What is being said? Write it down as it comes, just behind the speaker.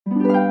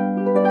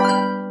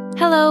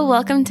Hello,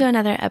 welcome to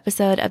another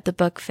episode of the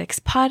Book Fix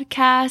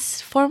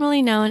podcast,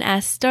 formerly known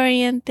as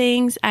Story and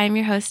Things. I'm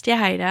your host,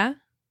 Yahaira.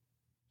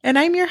 And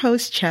I'm your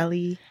host,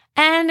 Chelly.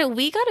 And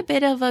we got a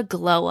bit of a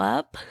glow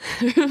up.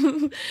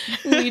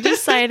 We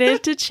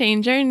decided to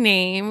change our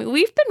name.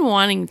 We've been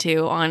wanting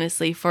to,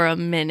 honestly, for a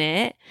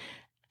minute.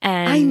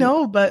 And I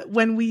know, but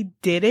when we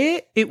did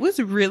it, it was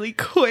really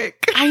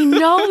quick. I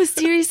know,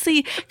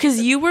 seriously, because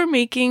you were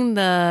making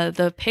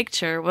the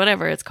picture,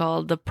 whatever it's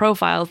called, the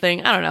profile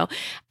thing. I don't know.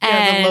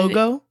 Yeah, the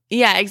logo.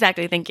 Yeah,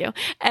 exactly. Thank you.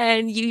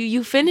 And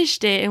you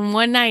finished it in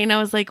one night, and I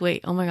was like, wait,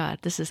 oh my God,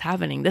 this is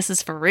happening. This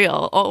is for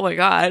real. Oh my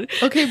God.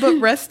 Okay, but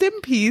rest in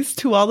peace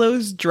to all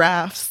those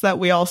drafts that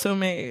we also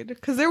made,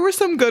 because there were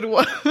some good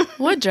ones.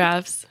 What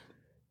drafts?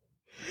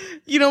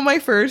 You know,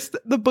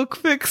 the Book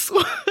Fix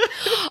one.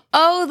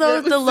 Oh,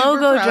 the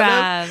logo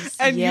drafts.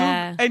 And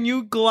yeah.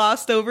 you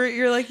glossed over it.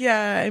 You're like,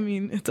 yeah, I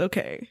mean, it's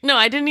okay. No,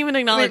 I didn't even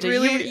acknowledge it.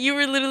 Really? You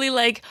were literally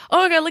like, oh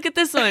my God, look at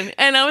this one.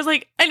 And I was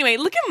like, anyway,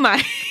 look at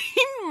mine.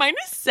 Mine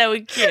is so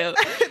cute.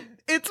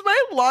 It's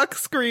my lock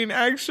screen,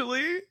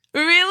 actually.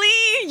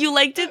 Really? You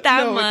liked it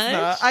that No,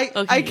 much? it's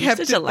not. I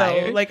kept it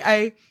though.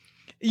 Like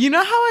you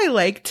know how I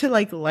like to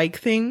like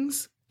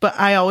things, but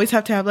I always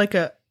have to have like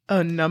a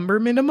number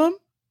minimum.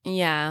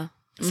 Yeah.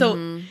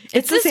 So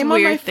it's the same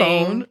on my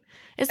phone.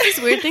 It's this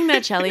weird thing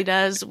that Chelly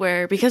does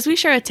where, because we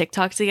share a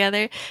TikTok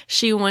together,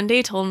 she one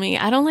day told me,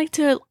 I don't like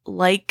to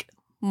like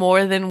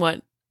more than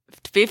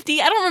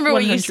 50? I don't remember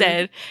 100. what you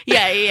said.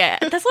 Yeah.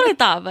 That's what I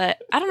thought,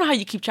 but I don't know how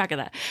you keep track of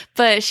that.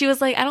 But she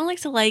was like, I don't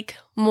like to like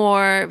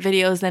more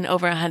videos than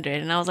over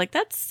 100. And I was like,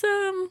 that's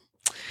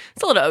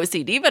it's a little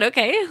OCD, but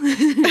okay.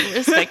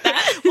 Respect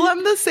that. Well,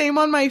 I'm the same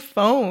on my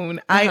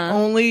phone. I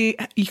only,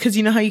 because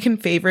you know how you can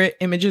favorite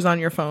images on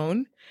your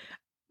phone?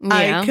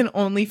 Yeah. I can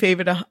only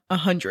favorite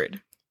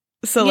 100.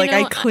 So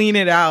I clean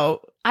it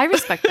out. I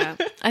respect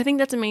that. I think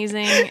that's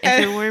amazing. If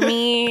it were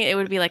me, it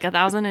would be like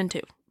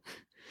 1,002.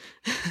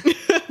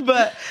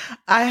 But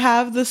I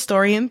have the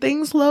Story and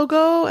Things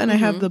logo, and I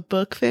have the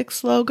Book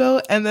Fix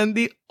logo, and then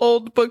the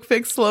old Book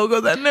Fix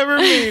logo that never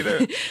made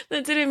it.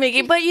 That didn't make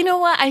it. But you know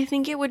what? I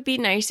think it would be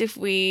nice if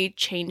we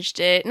changed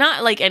it.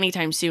 Not like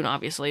anytime soon,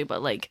 obviously,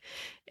 but like,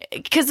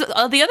 because the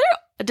other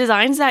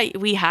designs that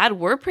we had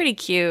were pretty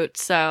cute.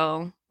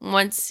 So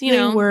once we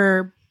get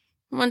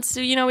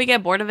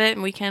bored of it,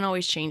 and we can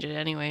always change it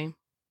anyway.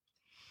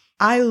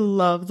 I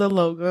love the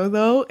logo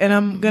though, and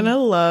I'm gonna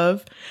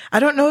love,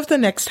 I don't know if the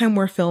next time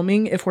we're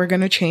filming, if we're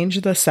gonna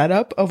change the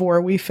setup of where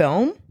we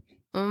film,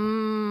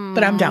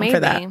 but I'm down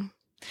for that.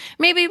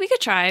 Maybe we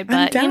could try,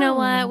 but you know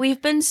what?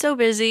 We've been so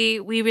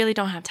busy, we really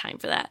don't have time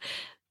for that.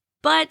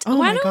 But oh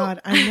my God,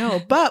 I know.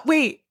 But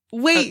wait.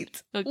 Okay.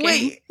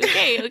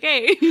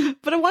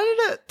 But I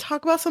wanted to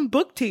talk about some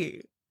book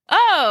tea.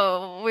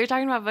 Oh, we're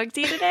talking about book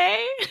tea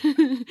today?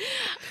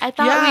 I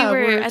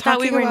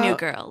thought we were new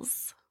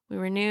girls. We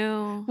were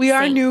new. We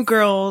are new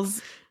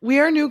girls.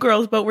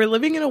 But we're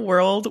living in a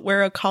world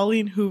where a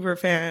Colleen Hoover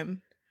fan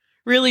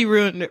really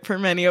ruined it for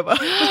many of us.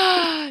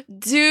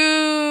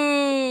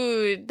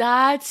 Dude,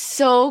 that's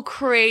so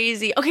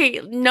crazy.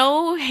 Okay,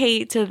 no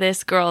hate to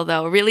this girl,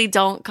 though. Really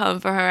don't come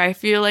for her. I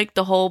feel like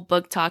the whole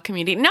book talk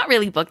community, not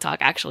really book talk,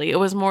 actually. It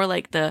was more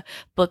like the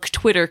book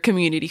Twitter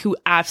community who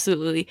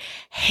absolutely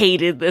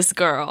hated this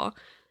girl.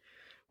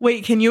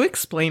 Wait, can you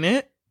explain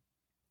it?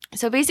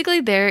 So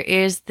basically there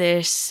was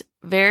this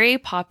very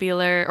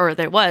popular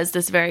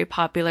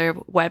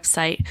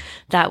website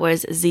that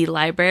was Z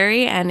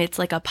Library, and it's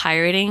like a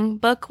pirating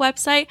book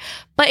website,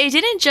 but it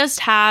didn't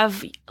just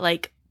have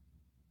like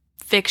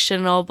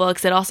fictional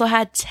books. It also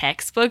had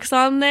textbooks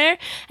on there,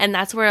 and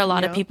that's where a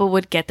lot of people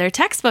would get their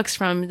textbooks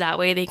from. That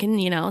way they can,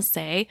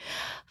 say,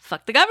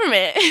 fuck the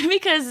government,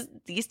 because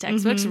these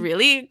textbooks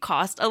really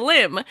cost a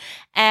limb.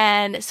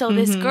 And so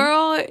this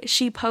girl,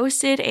 she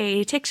posted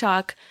a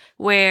TikTok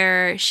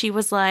where she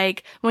was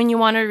like, when you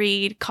want to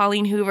read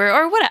Colleen Hoover,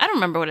 or what, I don't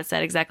remember what it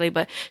said exactly,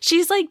 but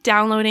she's like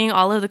downloading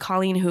all of the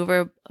Colleen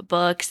Hoover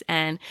books.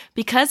 And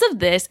because of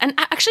this, and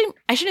actually,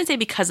 I shouldn't say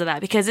because of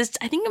that, because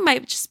I think it might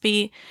have just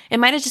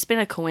been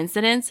a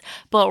coincidence.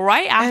 But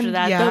right after the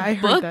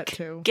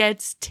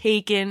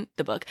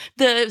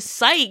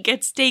site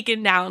gets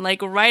taken down,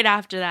 like right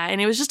after that.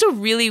 And it was just a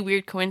really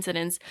weird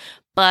coincidence.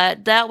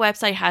 But that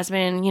website has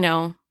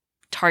been,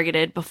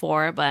 targeted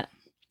before, but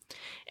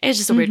it's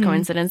just a weird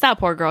coincidence. That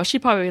poor girl, she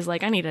probably was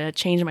like, I need to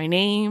change my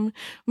name,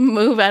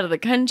 move out of the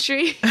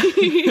country.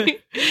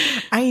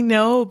 I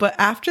know, but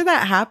after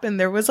that happened,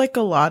 there was like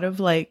a lot of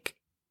like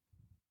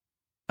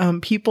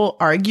people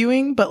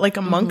arguing, but like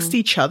amongst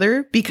each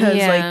other, because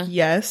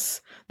yes,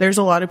 there's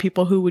a lot of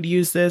people who would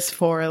use this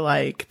for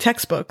like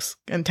textbooks,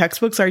 and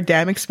textbooks are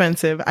damn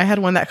expensive. I had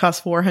one that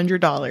cost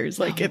 $400.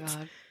 Like it's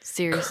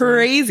seriously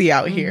crazy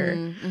out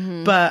here.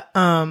 But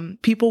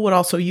people would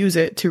also use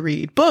it to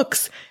read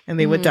books, and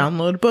they would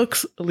download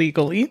books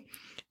legally.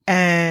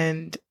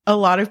 And a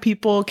lot of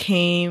people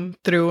came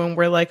through and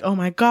were like, oh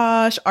my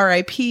gosh,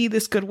 RIP,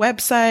 this good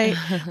website.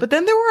 But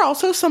then there were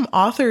also some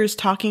authors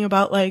talking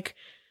about like,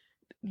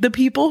 the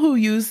people who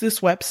use this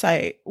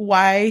website,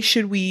 why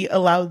should we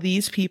allow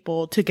these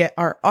people to get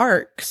our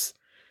arcs?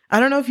 I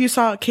don't know if you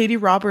saw Katie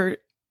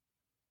Robert.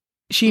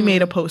 She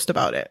made a post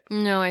about it.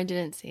 No, I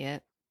didn't see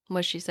it.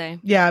 What'd she say?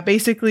 Yeah,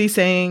 basically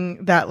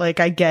saying that, like,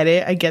 I get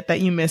it. I get that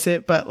you miss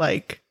it, but,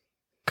 like,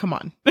 come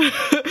on.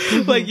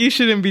 Like, you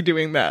shouldn't be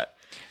doing that.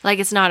 Like,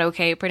 it's not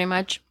okay, pretty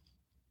much.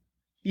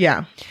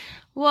 Yeah.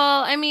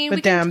 Well, I mean...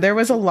 But there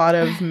was a lot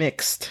of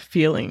mixed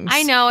feelings.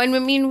 I know, and I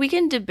mean, we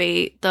can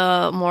debate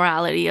the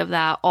morality of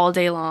that all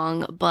day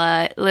long,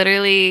 but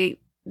literally...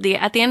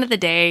 at the end of the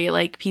day,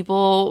 like,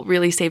 people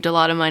really saved a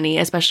lot of money,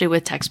 especially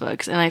with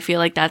textbooks. And I feel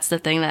like that's the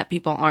thing that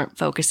people aren't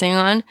focusing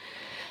on.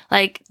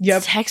 Like,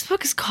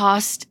 textbooks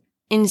cost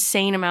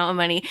insane amount of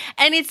money.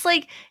 And it's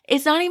like,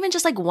 it's not even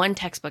just like one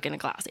textbook in a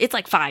class. It's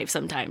like 5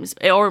 sometimes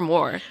or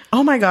more.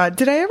 Oh my God.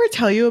 Did I ever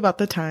tell you about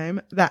the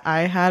time that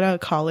I had a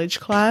college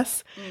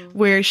class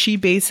where she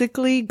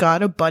basically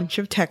got a bunch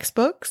of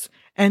textbooks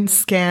and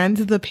scanned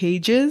the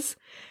pages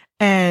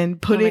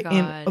and put it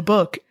in a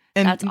book?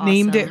 And that's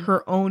named awesome. it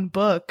her own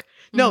book.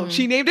 No,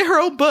 she named it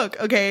her own book.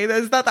 Okay,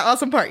 that's not the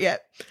awesome part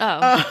yet.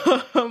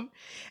 Oh.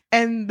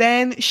 And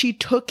then she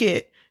took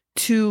it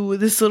to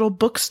this little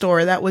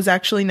bookstore that was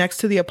actually next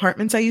to the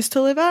apartments I used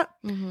to live at.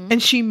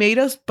 And she made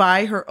us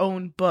buy her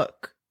own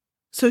book.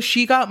 So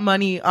she got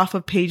money off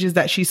of pages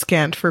that she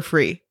scanned for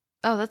free.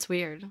 Oh, that's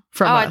weird.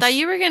 From us. I thought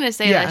you were going to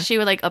say that she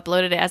would like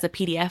uploaded it as a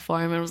PDF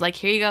form and was like,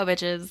 here you go,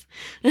 bitches.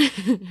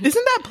 Isn't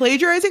that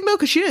plagiarizing though?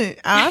 Because she didn't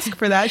ask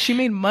for that. She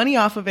made money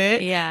off of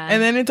it. Yeah.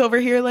 And then it's over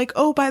here like,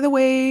 oh, by the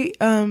way,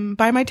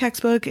 buy my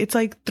textbook. It's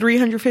like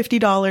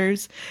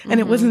 $350. And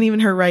it wasn't even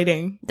her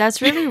writing.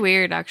 That's really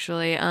weird,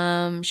 actually.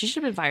 She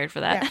should have been fired for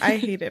that. Yeah, I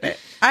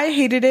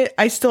hated it.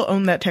 I still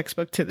own that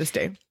textbook to this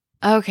day.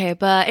 Okay,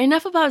 but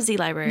enough about Z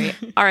Library.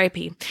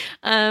 R.I.P.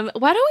 Why don't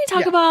we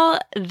talk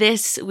about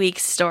this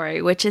week's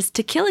story, which is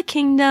To Kill a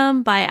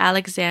Kingdom by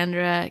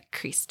Alexandra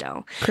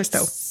Christo,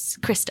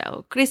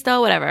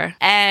 whatever.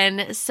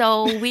 And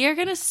so we are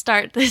going to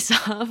start this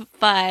off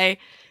by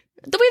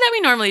the way that we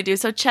normally do.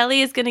 So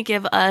Chelly is going to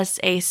give us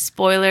a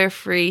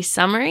spoiler-free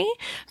summary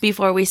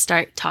before we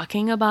start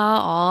talking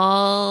about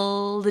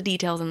all the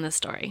details in this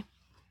story.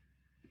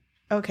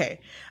 Okay.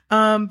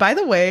 By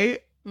the way,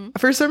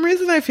 for some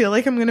reason, I feel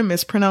like I'm going to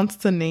mispronounce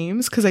the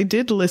names because I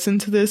did listen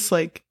to this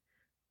like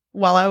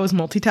while I was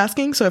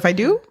multitasking. So if I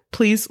do,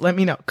 please let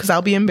me know because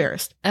I'll be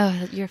embarrassed.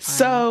 Oh, you're fine.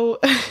 So,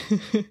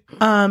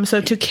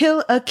 so To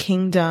Kill a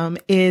Kingdom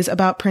is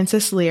about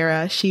Princess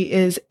Lyra. She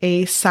is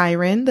a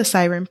siren, the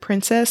Siren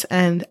Princess,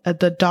 and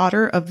the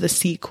daughter of the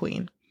Sea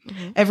Queen.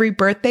 Every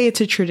birthday, it's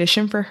a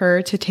tradition for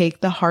her to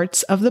take the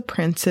hearts of the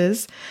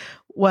princes.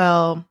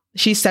 Well,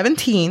 she's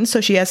 17,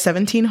 so she has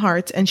 17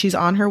 hearts, and she's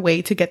on her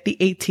way to get the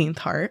 18th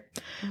heart.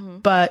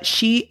 But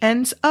she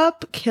ends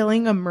up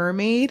killing a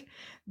mermaid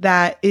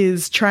that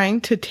is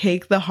trying to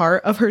take the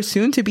heart of her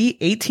soon-to-be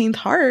 18th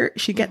heart.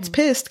 She gets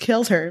pissed,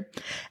 kills her,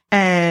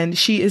 and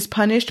she is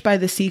punished by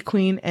the Sea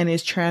Queen and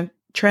is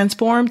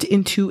transformed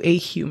into a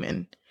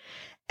human.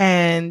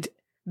 And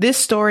this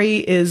story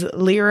is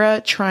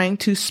Lyra trying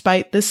to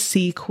spite the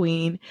Sea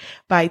Queen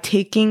by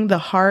taking the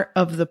heart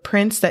of the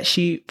prince that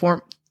she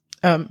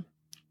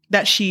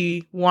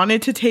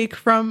wanted to take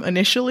from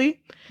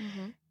initially.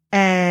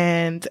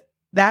 And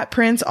that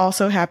prince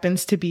also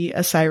happens to be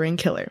a siren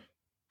killer.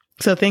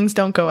 So things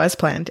don't go as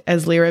planned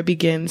as Lyra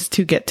begins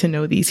to get to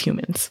know these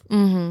humans.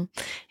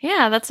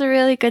 Yeah, that's a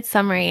really good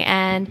summary.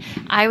 And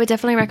I would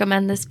definitely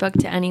recommend this book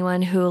to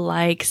anyone who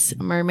likes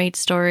mermaid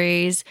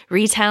stories,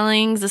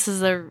 retellings. This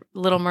is a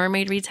Little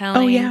Mermaid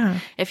retelling. Oh, yeah.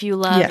 If you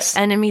love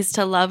enemies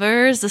to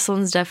lovers, this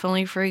one's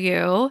definitely for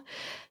you.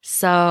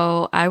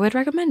 So I would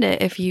recommend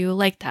it if you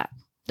like that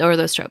or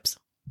those tropes.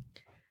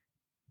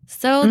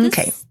 So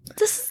this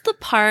is the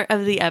part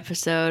of the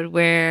episode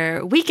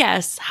where we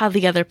guess how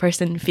the other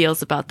person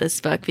feels about this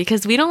book,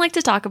 because we don't like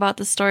to talk about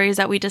the stories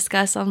that we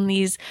discuss on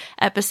these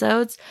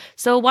episodes.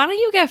 So why don't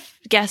you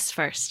guess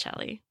first,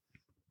 Chelly?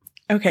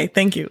 Okay,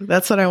 thank you.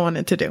 That's what I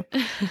wanted to do.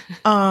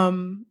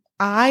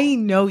 I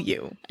know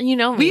you. You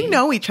know me. We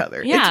know each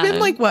other. Yeah. It's been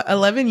like, what,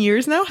 11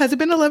 years now? Has it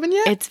been 11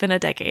 yet? It's been a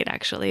decade,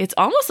 actually. It's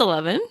almost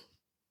 11.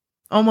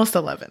 Almost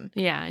 11.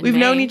 Yeah. We've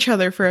known each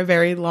other for a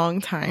very long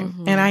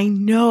time. And I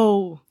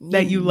know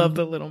that you love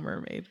The Little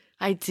Mermaid.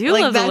 I do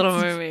love The Little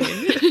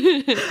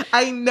Mermaid.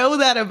 I know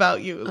that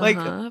about you. Like,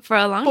 for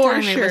a long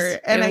time, sure.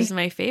 It was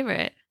my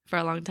favorite for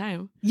a long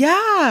time.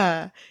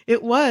 Yeah,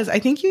 it was. I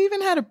think you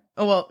even had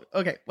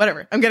okay,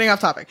 whatever. I'm getting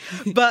off topic.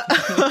 But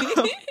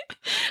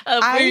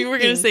we were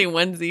going to say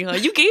onesie, huh?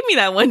 You gave me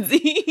that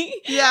onesie.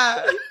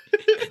 Yeah.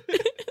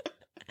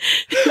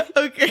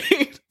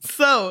 Okay,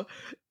 so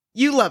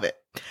you love it.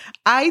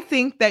 I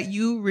think that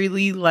you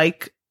really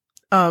like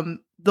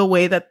the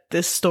way that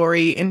this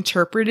story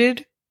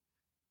interpreted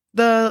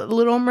The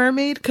Little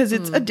Mermaid, because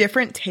it's a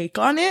different take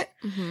on it,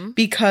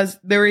 because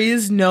there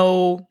is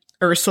no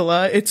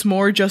Ursula. It's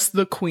more just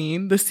the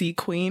queen, the Sea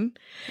Queen.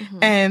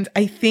 And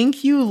I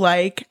think you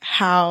like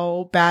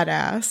how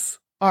badass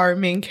our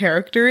main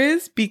character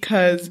is,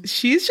 because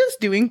she's just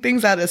doing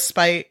things out of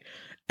spite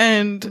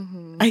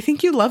And I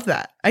think you love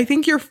that. I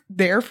think you're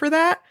there for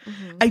that.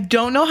 I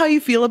don't know how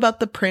you feel about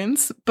the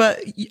prince,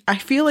 but I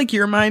feel like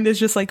your mind is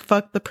just like,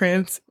 fuck the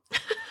prince.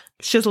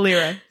 It's just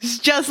Lyra. It's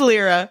just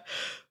Lyra.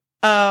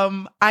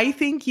 I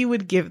think you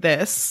would give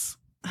this...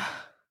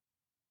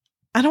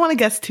 I don't want to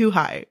guess too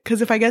high,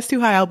 because if I guess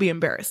too high, I'll be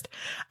embarrassed.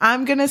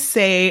 I'm going to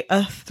say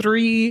a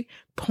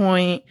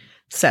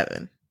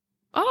 3.7.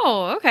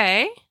 Oh,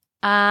 okay.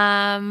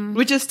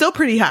 Which is still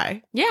pretty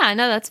high. Yeah,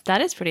 no,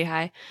 that is pretty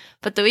high.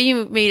 But the way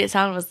you made it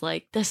sound was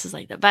like, this is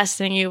like the best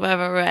thing you've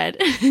ever read.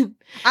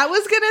 I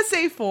was gonna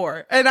say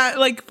 4, and I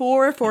like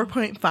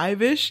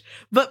 4.5-ish,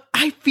 but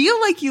I feel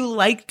like you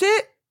liked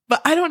it,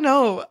 but I don't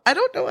know. I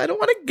don't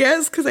want to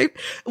guess, because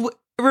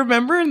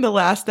remember in the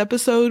last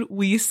episode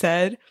we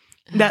said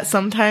that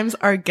sometimes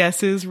our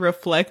guesses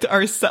reflect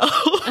ourselves.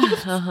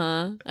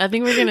 I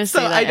think we're gonna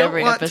say that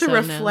every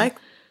episode now.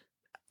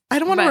 I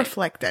don't want to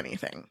reflect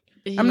anything.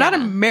 I'm not a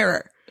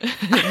mirror.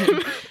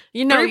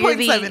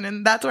 3.7,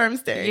 and that's where I'm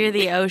staying. You're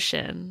the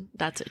ocean.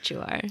 That's what you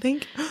are.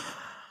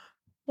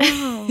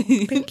 Wow,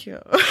 thank you.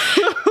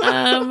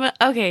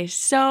 Okay,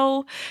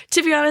 so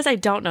to be honest, I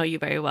don't know you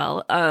very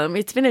well.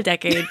 It's been a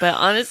decade, but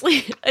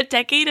honestly, a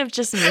decade of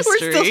just mystery.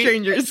 We're still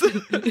strangers.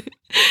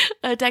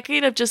 A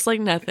decade of just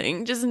like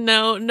nothing. Just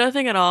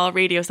nothing at all.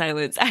 Radio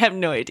silence. I have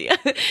no idea.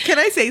 Can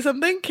I say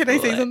something? Can I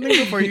say something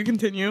before you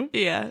continue?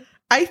 Yeah.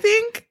 I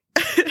think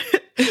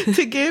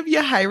to give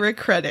Yahaira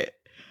credit,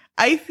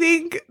 I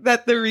think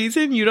that the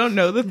reason you don't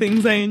know the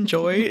things I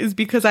enjoy is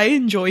because I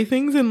enjoy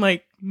things in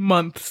like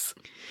months.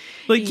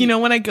 Like, you know,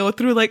 when I go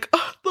through like,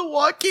 The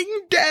Walking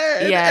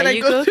Dead. Yeah, and I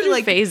you go through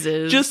like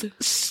phases. Just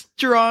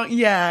strong.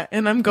 Yeah.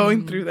 And I'm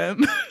going through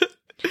them.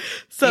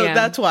 So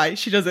that's why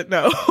she doesn't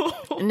know.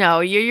 No,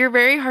 you're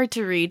very hard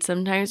to read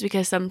sometimes,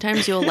 because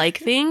sometimes you'll like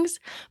things,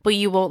 but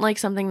you won't like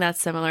something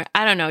that's similar.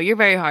 I don't know. You're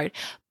very hard.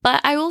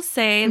 But I will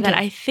say that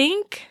I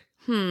think,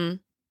 I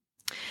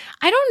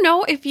don't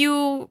know if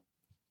you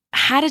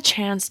had a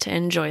chance to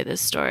enjoy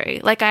this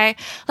story. I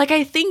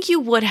think you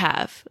would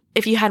have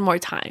if you had more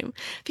time.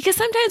 Because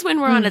sometimes when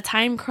we're on a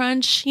time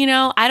crunch, you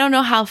know, I don't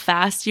know how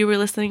fast you were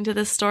listening to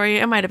this story.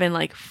 It might have been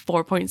like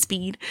 4-point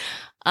speed.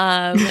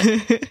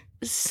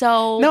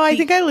 So no, I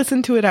think I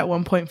listened to it at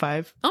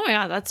 1.5. Oh my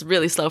God, that's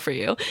really slow for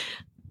you.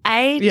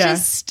 I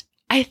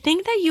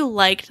think that you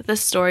liked the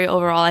story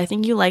overall. I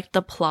think you liked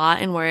the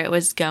plot and where it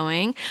was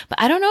going, but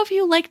I don't know if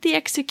you liked the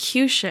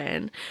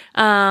execution.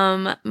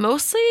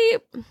 Mostly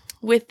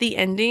with the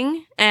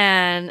ending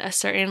and a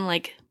certain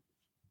like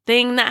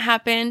thing that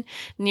happened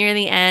near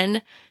the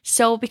end.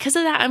 So because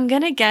of that, I'm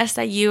going to guess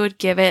that you would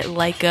give it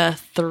like a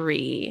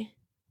 3.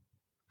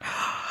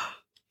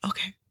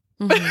 Okay.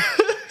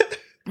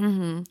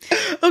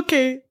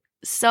 Okay.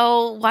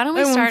 So why don't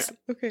we start?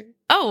 Okay.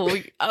 Oh,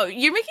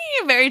 you're making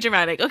it very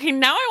dramatic. Okay,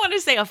 now I want to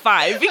say a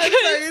 5 because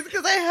it's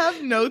because I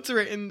have notes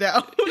written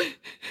down.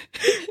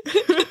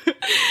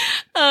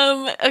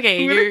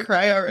 Okay, I'm gonna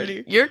cry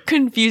already. You're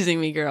confusing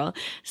me, girl.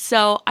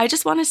 So I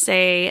just want to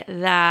say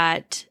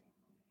that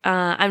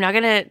I'm not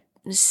gonna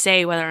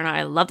say whether or not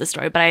I love the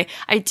story, but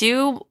I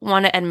do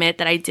want to admit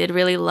that I did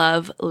really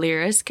love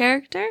Lyra's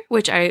character,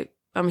 which I'm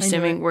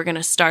assuming we're going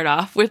to start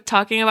off with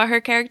talking about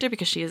her character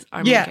because she is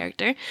our main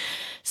character.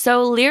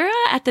 So Lyra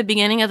at the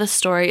beginning of the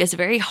story is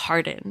very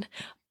hardened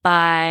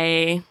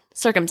by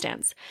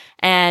circumstance.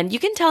 And you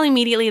can tell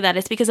immediately that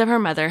it's because of her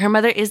mother. Her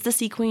mother is the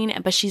Sea Queen,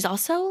 but she's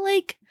also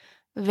like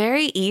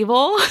very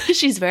evil.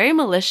 She's very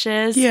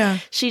malicious. Yeah.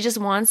 She just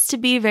wants to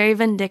be very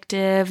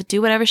vindictive,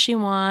 do whatever she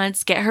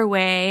wants, get her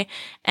way.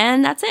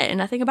 And that's it. And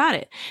nothing about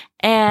it.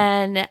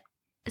 And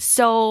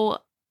so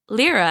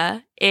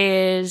Lyra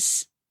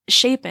is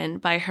shapen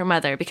by her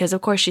mother because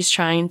of course she's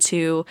trying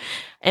to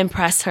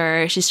impress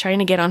her, she's trying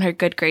to get on her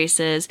good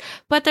graces,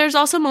 but there's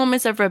also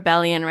moments of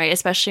rebellion, right?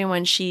 Especially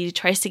when she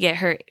tries to get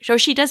her, so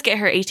she does get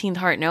her 18th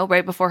heart note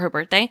right before her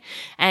birthday,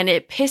 and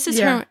it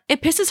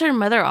pisses her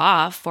mother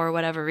off for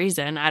whatever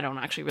reason. I don't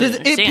actually really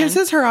understand. It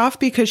pisses her off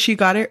because she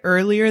got it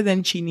earlier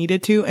than she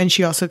needed to, and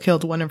she also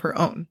killed one of her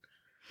own.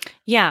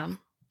 Yeah.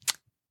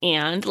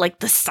 And like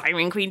the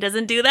Siren Queen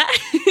doesn't do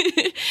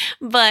that.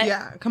 But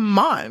yeah, come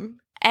on.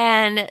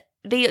 And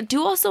they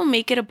do also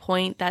make it a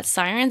point that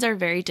sirens are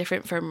very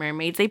different from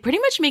mermaids. They pretty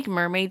much make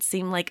mermaids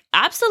seem like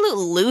absolute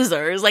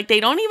losers. Like, they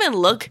don't even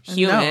look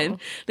human. No.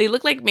 They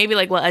look like maybe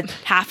like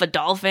half a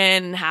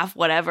dolphin, half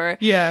whatever.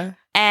 Yeah.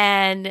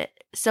 And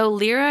so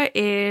Lyra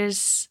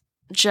is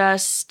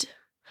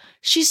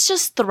she's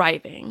just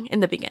thriving in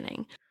the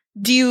beginning.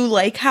 Do you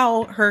like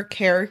how her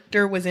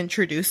character was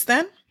introduced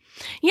then?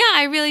 Yeah,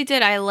 I really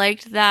did. I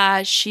liked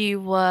that she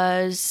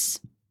was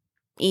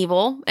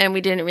evil, and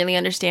we didn't really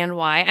understand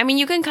why. I mean,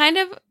 you can kind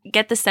of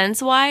get the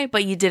sense why,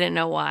 but you didn't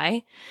know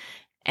why.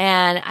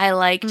 And I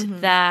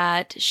liked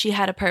that she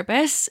had a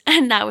purpose,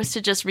 and that was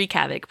to just wreak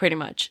havoc, pretty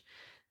much.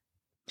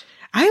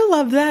 I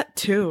love that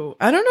too.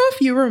 I don't know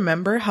if you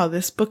remember how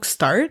this book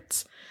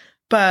starts,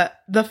 but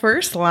the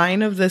first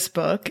line of this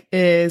book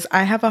is,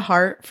 "I have a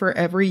heart for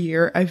every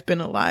year I've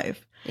been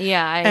alive."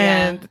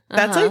 And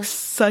that's like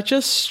such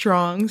a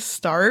strong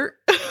start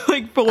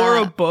like for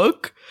a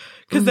book.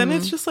 Because then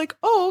it's just like,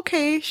 oh,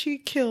 okay, she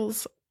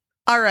kills.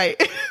 All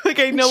right. Like,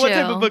 I know what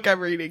type of book I'm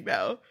reading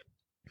now.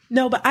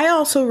 No, but I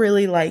also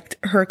really liked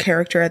her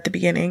character at the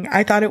beginning.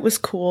 I thought it was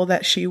cool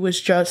that she was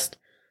just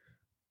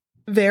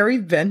very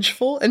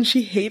vengeful and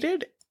she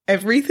hated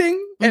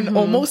everything and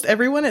almost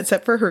everyone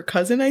except for her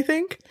cousin, I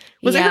think.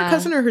 Was it her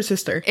cousin or her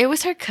sister? It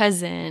was her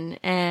cousin.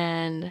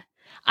 And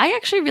I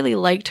actually really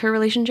liked her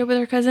relationship with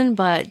her cousin.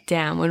 But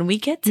damn, when we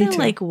get to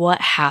like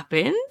what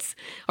happens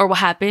or what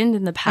happened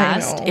in the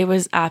past, it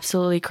was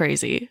absolutely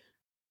crazy.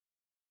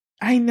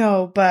 I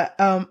know, but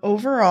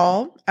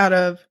overall, out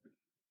of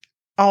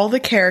all the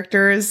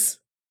characters,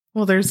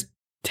 well, there's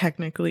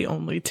technically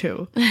only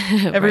 2.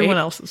 Everyone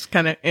else is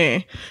kind of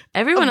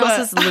Everyone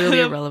else is literally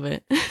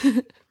irrelevant.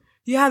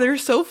 Yeah, they're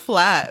so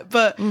flat.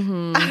 But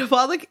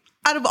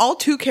out of all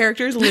 2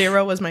 characters,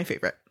 Lyra was my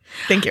favorite.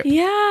 Thank you.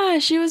 Yeah,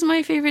 she was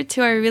my favorite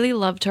too. I really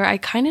loved her. I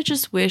kind of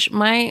just wish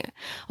my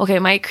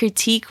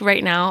critique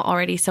right now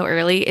already so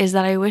early is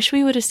that I wish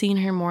we would have seen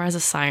her more as a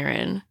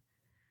siren.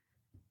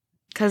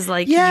 Because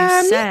like you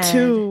said, me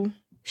too.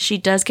 She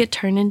does get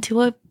turned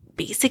into a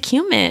basic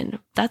human.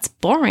 That's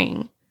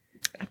boring.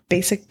 A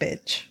basic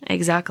bitch.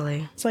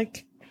 Exactly. It's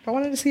like, if I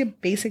wanted to see a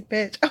basic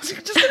bitch, I was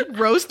just going to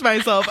roast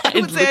myself. I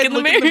would say I'd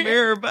look in the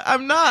mirror, but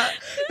I'm not.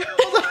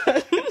 Hold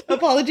on.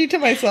 Apology to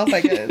myself, I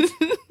guess.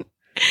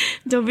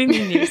 Don't be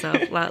mean to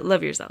yourself.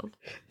 Love yourself.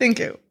 Thank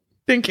you.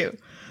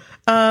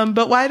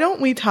 But why don't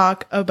we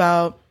talk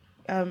about,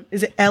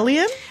 is it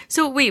Elian?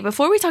 So wait,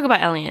 before we talk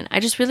about Elian, I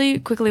just really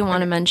quickly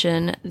want to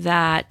mention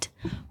that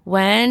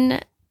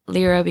when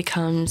Lyra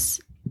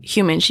becomes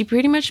human, she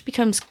pretty much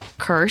becomes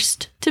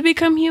cursed to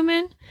become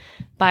human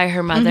by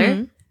her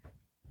mother.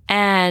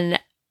 And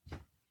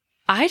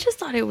I just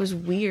thought it was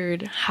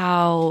weird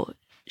how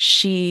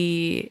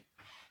she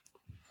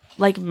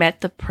like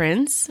met the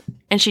prince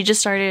and she just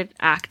started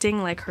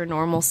acting like her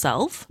normal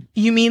self.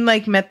 You mean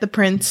like met the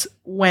prince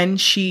when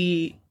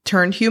she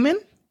turned human?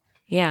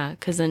 Yeah,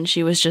 because then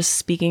she was just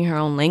speaking her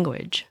own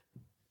language.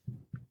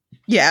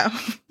 Yeah.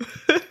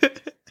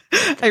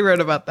 I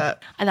wrote about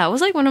that. And that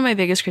was like one of my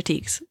biggest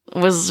critiques.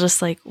 Was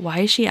just like, why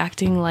is she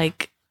acting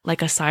like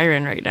a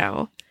siren right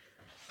now?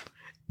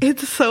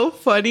 It's so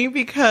funny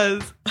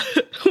because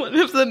one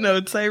of the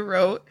notes I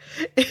wrote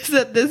is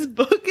that this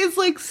book is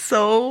like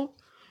so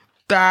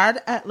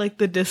bad at like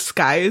the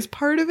disguise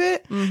part of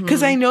it.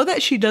 Because I know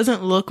that she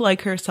doesn't look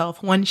like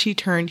herself when she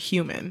turned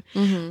human.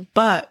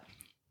 But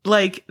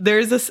like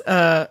there's this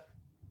a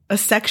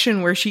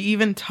section where she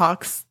even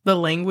talks the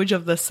language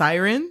of the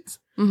sirens.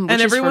 And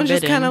everyone's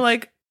just kind of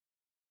like,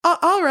 oh,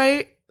 all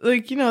right,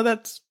 like, you know,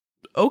 that's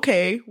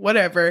okay,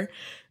 whatever. And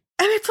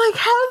it's like,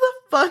 how the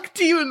fuck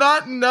do you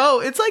not know?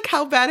 It's like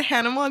how bad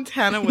Hannah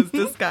Montana was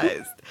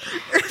disguised.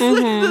 It's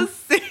like the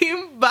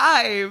same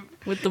vibe.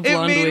 With the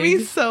blonde wig. It made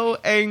me so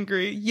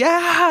angry.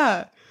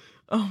 Yeah.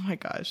 Oh my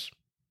gosh.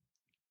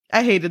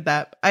 I hated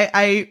that.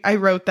 I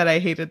wrote that I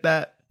hated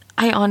that.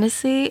 I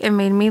honestly, it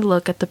made me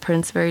look at the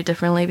prince very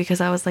differently because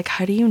I was like,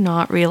 how do you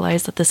not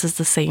realize that this is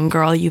the same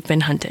girl you've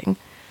been hunting?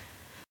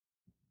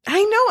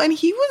 I know, and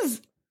he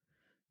was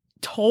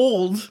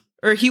told,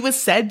 or he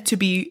was said to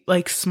be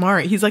like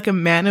smart. He's like a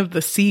man of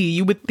the sea.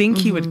 You would think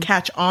he would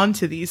catch on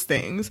to these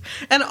things.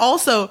 And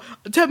also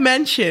to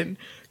mention,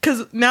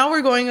 because now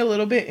we're going a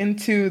little bit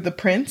into the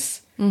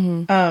prince.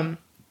 I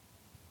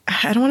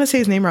don't want to say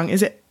his name wrong.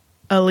 Is it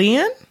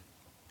Elian?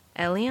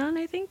 Elian,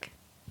 I think.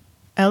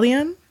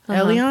 Elian?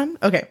 Elian?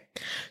 Okay.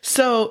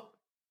 So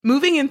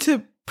moving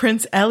into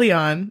Prince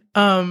Elian,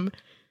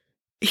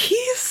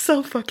 he's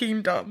so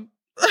fucking dumb.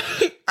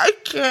 I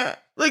can't.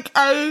 Like,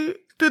 I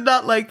did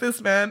not like this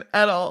man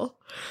at all.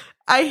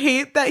 I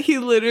hate that he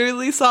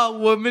literally saw a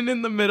woman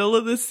in the middle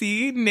of the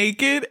sea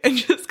naked and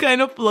just kind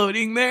of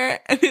floating there.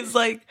 And is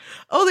like,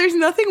 oh, there's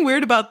nothing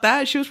weird about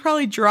that. She was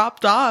probably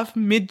dropped off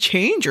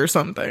mid-change or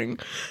something.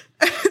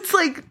 It's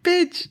like,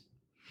 bitch,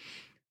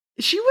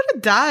 she would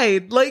have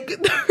died. Like,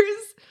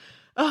 there's...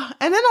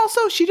 and then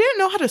also, she didn't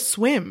know how to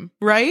swim,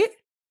 right?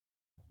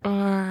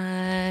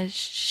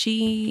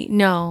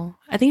 No.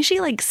 I think she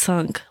like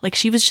sunk. Like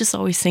she was just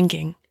always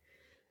sinking.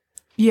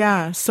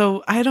 Yeah,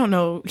 so I don't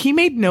know. He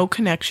made no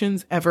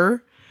connections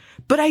ever,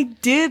 but I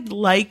did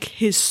like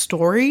his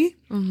story.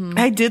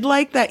 I did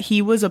like that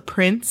he was a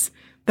prince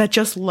that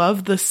just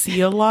loved the sea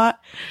a lot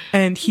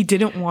and he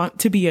didn't want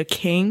to be a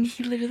king.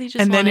 He literally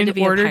just wanted to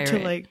be a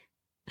pirate.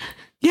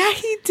 Yeah,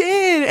 he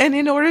did. And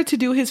in order to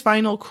do his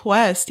final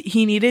quest,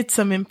 he needed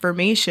some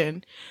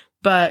information.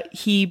 But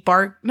he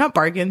not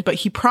bargained, but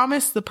he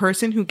promised the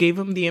person who gave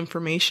him the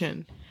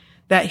information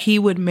that he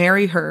would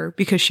marry her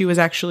because she was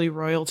actually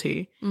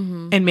royalty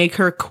and make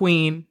her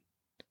queen,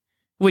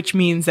 which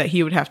means that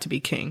he would have to be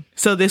king.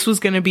 So this was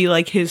going to be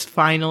like his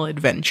final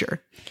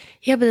adventure.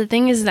 Yeah, but the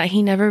thing is that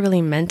he never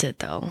really meant it,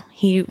 though.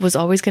 He was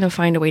always going to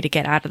find a way to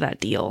get out of that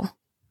deal.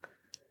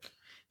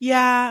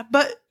 Yeah,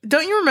 but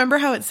don't you remember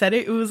how it said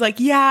it? It was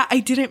like, yeah, I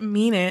didn't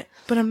mean it,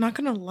 but I'm not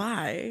going to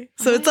lie.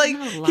 So it's like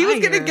he was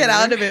going to get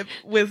out of it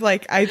with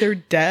like either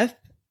death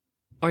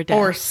or death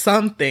or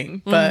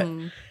something. But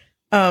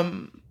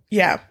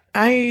yeah,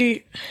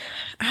 I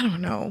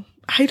don't know.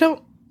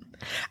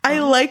 I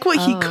like what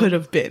he could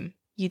have been.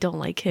 You don't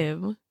like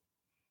him.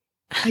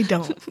 I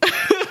don't.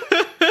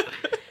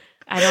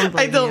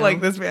 I don't like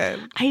this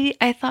man.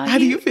 I thought. How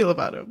do you feel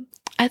about him?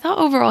 I thought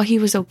overall he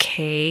was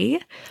okay,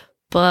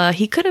 but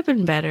he could have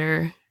been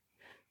better.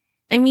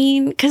 I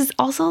mean, because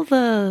also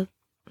the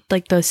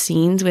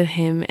scenes with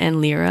him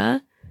and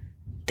Lyra,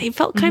 they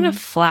felt kind of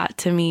flat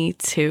to me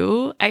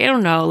too. I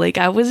don't know. Like,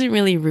 I wasn't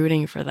really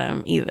rooting for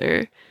them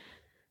either.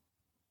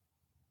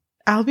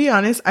 I'll be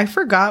honest, I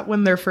forgot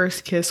when their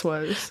first kiss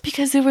was.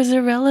 Because it was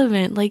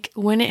irrelevant. Like,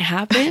 when it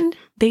happened,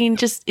 it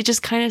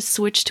just kind of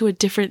switched to a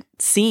different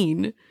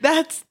scene.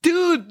 That's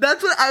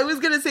what I was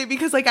going to say,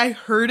 because like I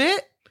heard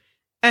it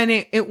and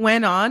it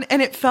went on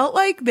and it felt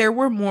like there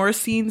were more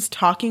scenes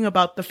talking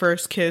about the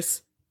first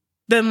kiss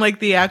than like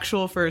the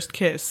actual first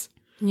kiss.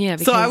 Yeah.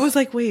 So I was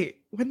like, wait,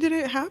 when did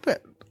it happen?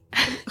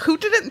 Who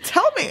didn't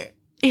tell me?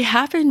 It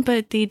happened,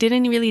 but they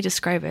didn't really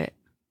describe it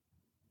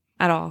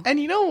at all. And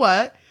you know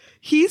what?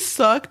 He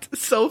sucked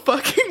so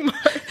fucking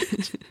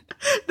much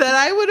that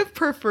I would have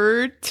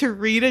preferred to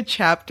read a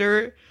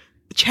chapters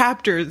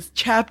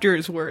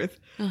worth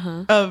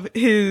of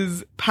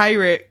his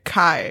pirate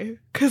Kai,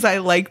 because I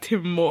liked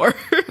him more.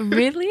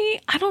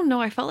 Really? I don't know.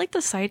 I felt like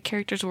the side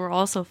characters were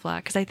also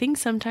flat, because I think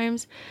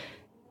sometimes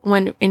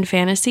when in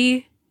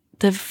fantasy,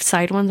 the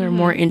side ones are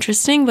more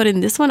interesting, but in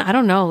this one, I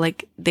don't know.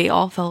 Like, they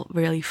all felt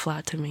really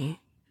flat to me.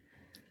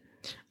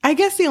 I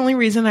guess the only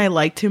reason I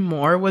liked him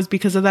more was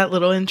because of that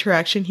little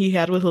interaction he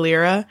had with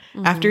Lyra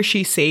after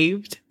she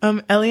saved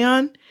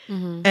Elyon.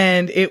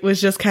 And it was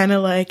just kind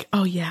of like,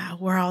 oh yeah,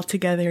 we're all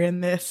together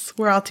in this.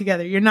 We're all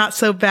together. You're not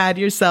so bad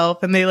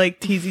yourself. And they like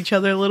tease each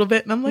other a little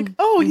bit. And I'm like,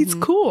 oh, he's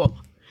cool.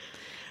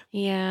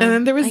 Yeah. And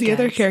then there was the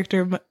other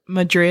character,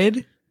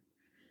 Madrid.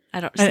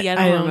 I don't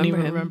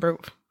even remember.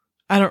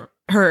 I don't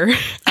remember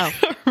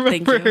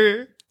thank you.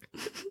 her.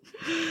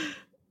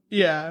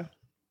 Yeah.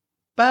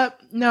 But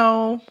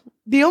no,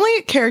 the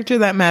only character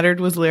that mattered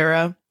was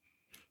Lyra.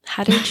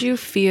 How did you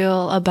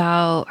feel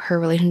about her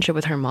relationship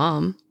with her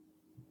mom?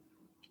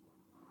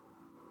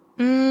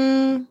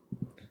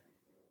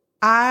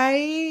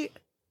 I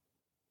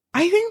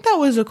think that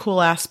was a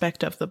cool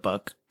aspect of the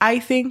book. I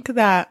think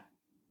that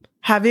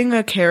having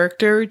a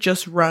character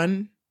just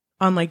run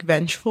on like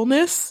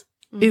vengefulness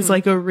is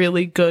like a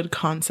really good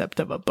concept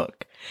of a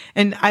book.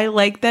 And I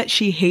like that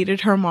she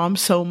hated her mom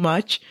so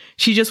much.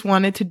 She just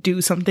wanted to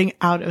do something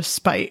out of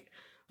spite.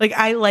 Like,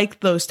 I like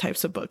those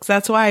types of books.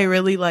 That's why I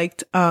really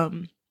liked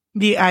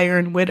The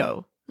Iron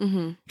Widow.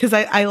 Because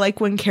I like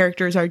when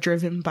characters are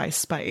driven by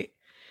spite.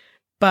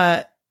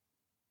 But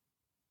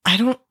I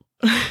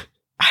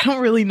don't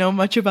really know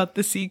much about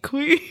the Sea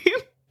Queen.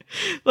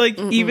 Like,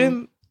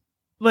 even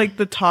like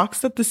the talks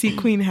that the Sea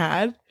Queen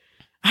had,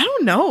 I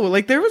don't know.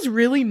 Like, there was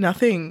really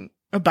nothing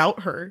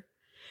about her.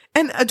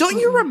 And don't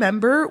you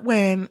remember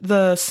when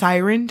the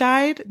siren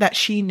died that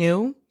she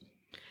knew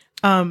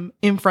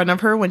in front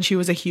of her when she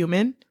was a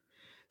human?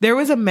 There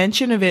was a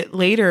mention of it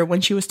later when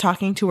she was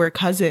talking to her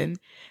cousin.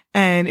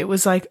 And it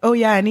was like, oh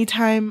yeah,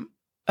 anytime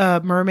a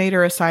mermaid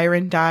or a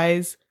siren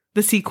dies,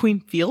 the Sea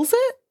Queen feels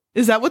it?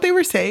 Is that what they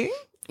were saying?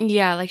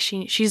 Yeah, like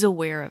she's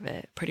aware of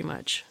it, pretty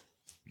much.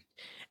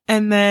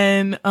 And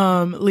then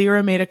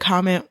Lyra made a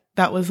comment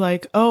that was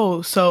like,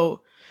 oh,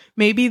 so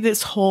maybe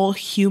this whole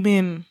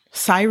human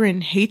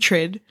siren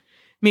hatred,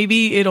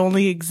 maybe it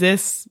only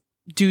exists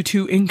due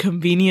to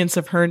inconvenience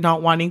of her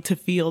not wanting to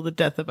feel the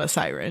death of a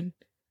siren.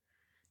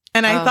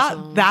 And I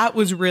thought that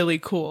was really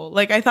cool.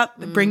 Like, I thought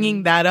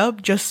bringing that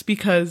up just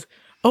because,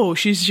 oh,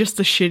 she's just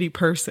a shitty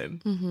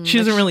person. She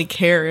doesn't really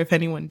care if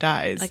anyone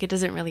dies. Like, it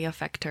doesn't really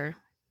affect her.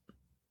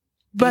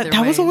 But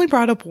that was only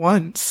brought up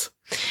once.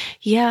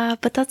 Yeah,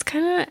 but that's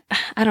kind of,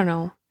 I don't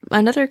know.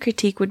 Another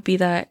critique would be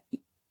that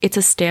it's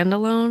a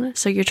standalone.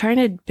 So you're trying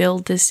to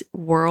build this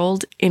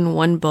world in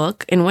one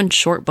book, in one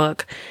short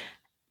book.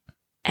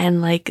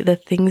 And like the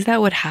things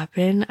that would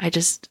happen,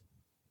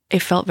 it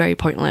felt very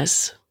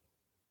pointless.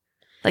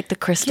 Like the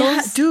crystals.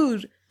 Yeah,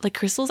 dude. Like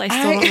crystals, I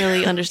still don't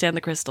really understand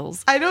the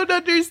crystals. I don't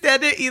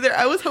understand it either.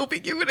 I was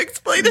hoping you would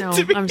explain it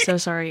to me. I'm so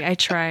sorry. I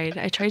tried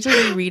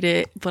to read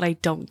it, but I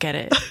don't get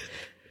it.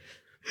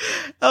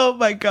 Oh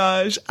my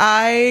gosh.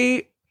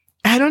 I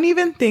don't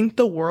even think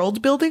the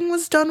world building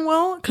was done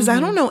well, because I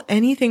don't know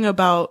anything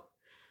about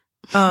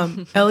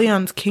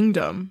Elyon's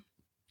kingdom.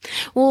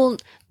 Well,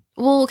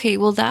 okay.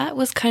 Well, that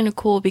was kind of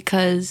cool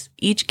because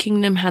each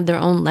kingdom had their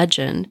own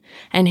legend,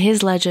 and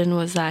his legend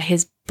was that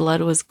his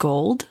blood was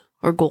gold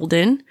or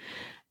golden,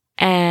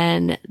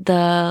 and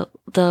the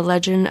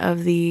legend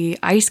of the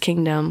Ice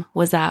Kingdom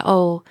was that,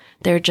 oh,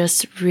 they're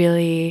just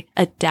really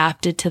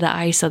adapted to the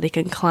ice so they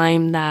can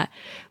climb that,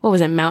 what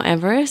was it, Mount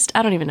Everest?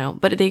 I don't even know,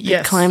 but they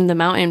could climb the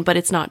mountain, but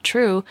it's not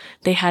true.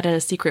 They had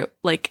a secret,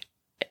 like,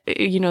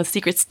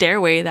 secret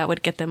stairway that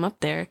would get them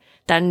up there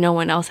that no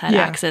one else had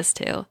access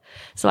to.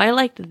 So I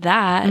liked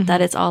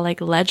that it's all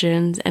like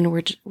legends and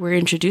we're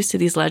introduced to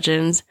these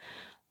legends.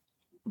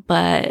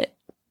 But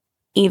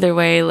either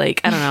way,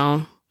 like, I don't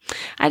know.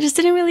 I just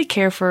didn't really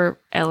care for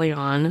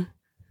Elion.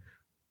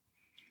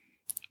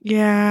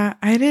 Yeah,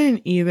 I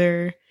didn't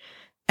either.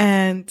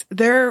 And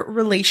their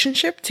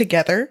relationship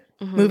together,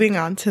 moving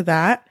on to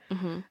that,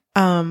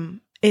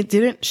 it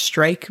didn't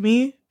strike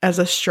me as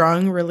a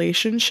strong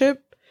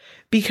relationship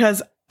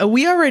because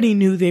we already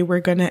knew they were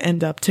going to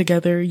end up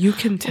together. You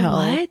can tell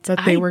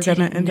that they were going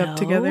to end up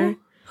together.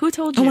 Who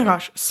told you? Oh my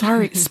gosh,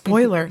 sorry,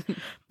 spoiler.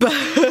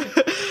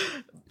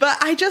 But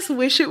I just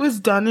wish it was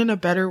done in a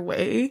better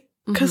way.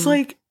 Because,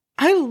 like,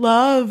 I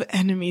love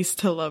enemies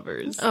to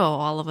lovers. Oh,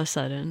 all of a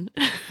sudden.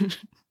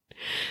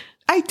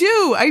 I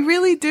do. I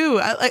really do.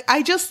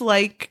 I just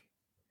like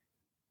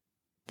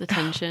the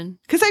tension.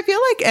 Because I feel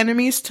like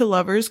enemies to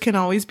lovers can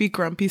always be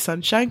grumpy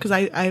sunshine because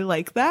I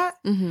like that.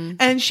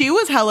 And she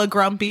was hella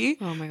grumpy.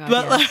 Oh my God.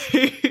 But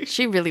like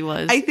she really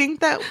was. I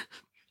think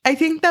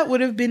that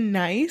would have been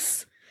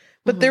nice.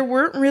 But there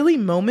weren't really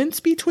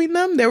moments between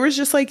them. There was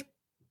just like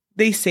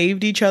they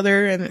saved each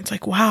other and it's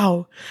like,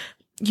 wow,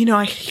 you know,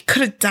 I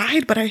could have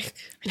died, but I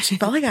just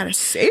felt like I had to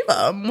save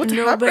him. What's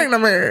happening to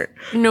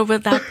me? No,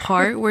 but that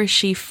part where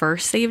she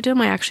first saved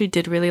him, I actually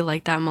did really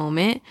like that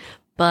moment.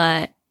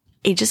 But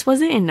it just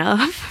wasn't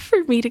enough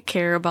for me to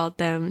care about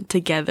them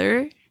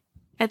together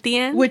at the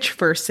end. Which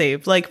first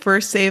save? Like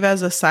first save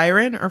as a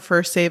siren or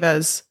first save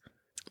as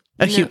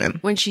a human?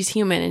 When she's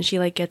human and she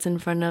like gets in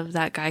front of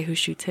that guy who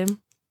shoots him.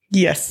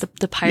 Yes.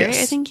 The pirate,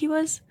 I think he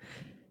was.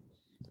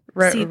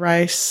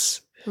 Rice.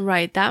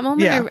 Right. That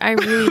moment, yeah. I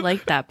really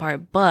liked that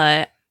part,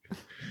 but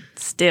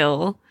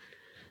still.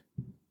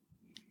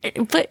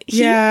 But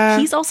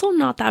he's also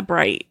not that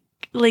bright.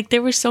 Like,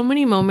 there were so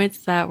many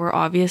moments that were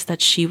obvious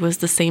that she was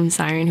the same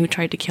siren who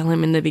tried to kill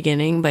him in the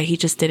beginning, but he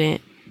just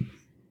didn't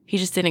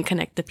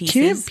connect the pieces.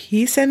 He didn't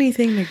piece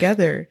anything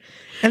together.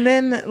 And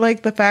then,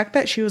 like, the fact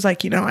that she was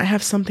like, you know, I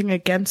have something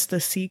against the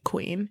Sea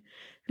Queen.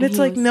 And it's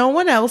like, no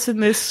one else in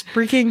this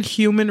freaking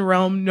human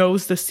realm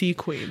knows the Sea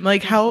Queen.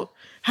 Like, how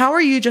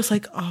are you just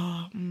like,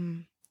 oh,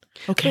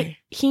 okay.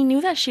 But he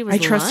knew that she was I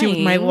trust lying. you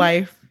with my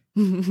life.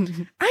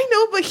 I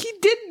know, but he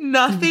did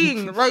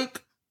nothing.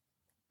 Like,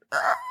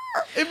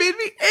 it made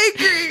me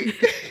angry.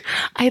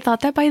 I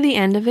thought that by the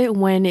end of it,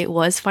 when it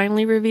was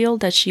finally revealed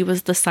that she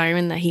was the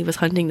siren that he was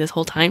hunting this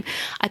whole time,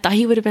 I thought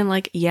he would have been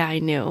like, yeah, I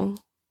knew.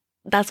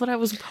 That's what I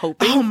was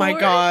hoping for. Oh my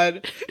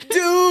God.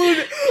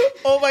 Dude.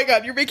 Oh my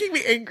God. You're making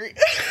me angry.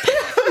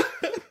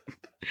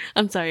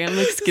 I'm sorry. I'm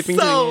like skipping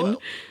to the end.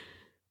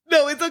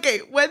 No, it's okay.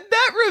 When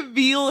that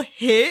reveal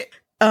hit,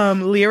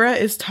 Lyra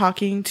is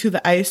talking to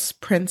the Ice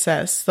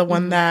Princess, the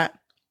one that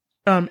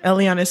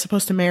Elion is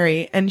supposed to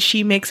marry, and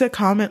she makes a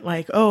comment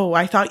like, oh,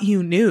 I thought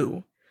you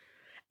knew.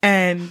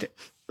 And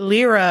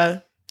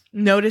Lyra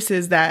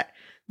notices that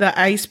the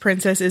Ice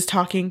Princess is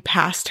talking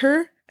past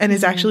her and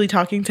is actually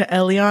talking to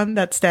Elion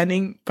that's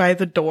standing by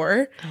the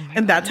door.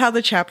 And that's how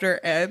the chapter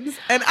ends.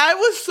 And I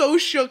was so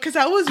shook because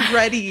I was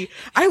ready.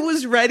 I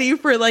was ready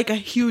for like a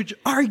huge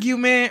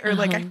argument or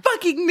like I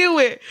fucking knew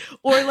it.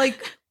 Or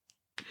like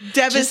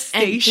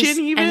devastation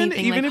even like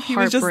if he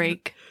was just...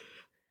 heartbreak.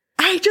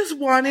 I just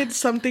wanted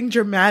something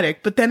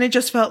dramatic. But then it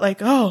just felt like,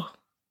 oh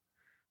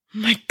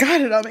my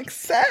God, it all makes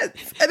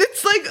sense. And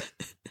it's like...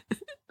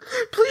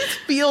 Please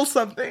feel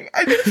something.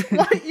 I just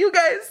want you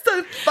guys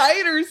to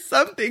fight or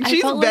something.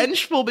 She's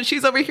vengeful, but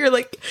she's over here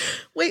like,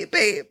 wait,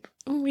 babe.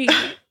 Wait,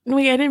 I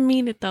didn't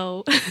mean it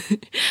though.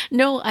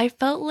 No, I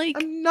felt like...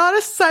 I'm not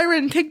a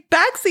siren. Take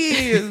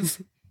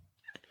backsies.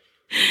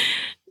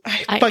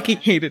 I fucking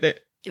hated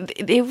it.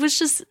 It was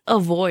just a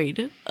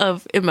void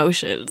of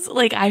emotions.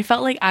 Like, I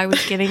felt like I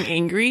was getting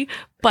angry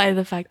by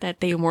the fact that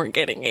they weren't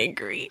getting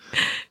angry.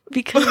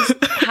 Because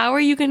how are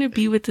you going to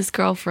be with this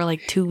girl for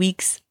like 2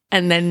 weeks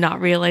and then not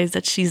realize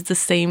that she's the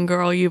same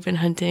girl you've been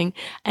hunting?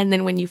 And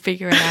then when you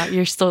figure it out,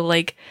 you're still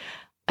like,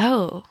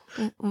 oh,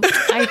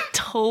 I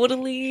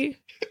totally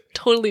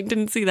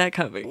didn't see that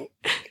coming.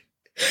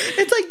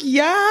 It's like,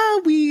 yeah,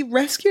 we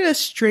rescued a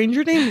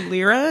stranger named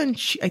Lyra, and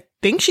I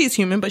think she's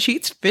human, but she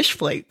eats fish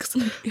flakes.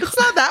 It's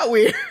not that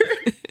weird.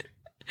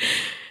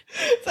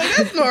 It's like,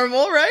 that's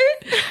normal, right?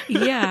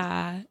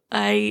 Yeah.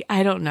 I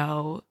don't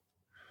know.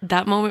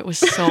 That moment was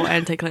so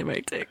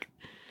anticlimactic.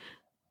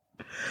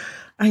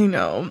 I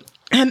know.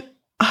 And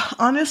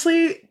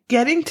honestly,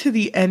 getting to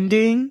the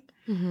ending,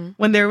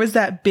 when there was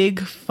that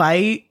big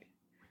fight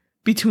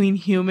between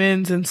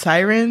humans and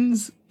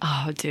sirens.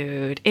 Oh,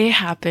 dude, it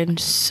happened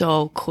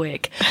so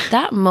quick.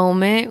 That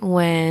moment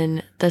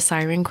when the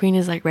Siren Queen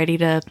is like ready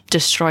to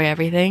destroy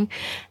everything,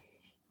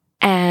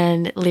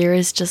 and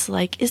Lyra's just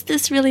like, is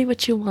this really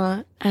what you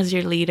want as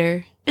your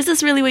leader? Is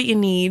this really what you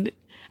need?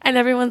 And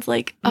everyone's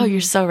like, oh, you're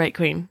so right,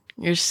 Queen.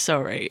 You're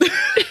so right.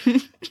 You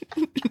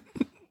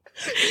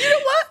know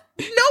what?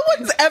 No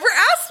one's ever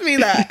asked me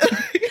that.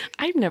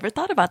 I've never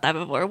thought about that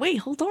before. Wait,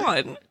 hold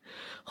on.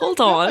 Hold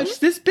on. Gosh,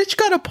 this bitch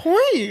got a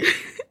point.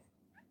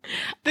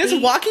 This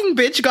walking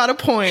bitch got a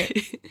point.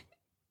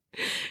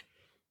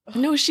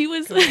 No, she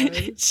was.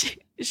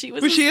 she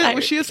was. Was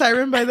she a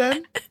siren by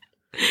then?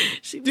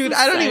 Dude,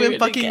 I don't even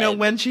fucking know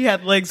when she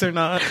had legs or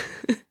not.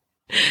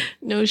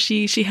 No,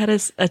 she had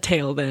a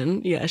tail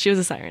then. Yeah, she was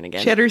a siren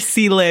again. She had her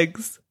sea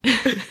legs.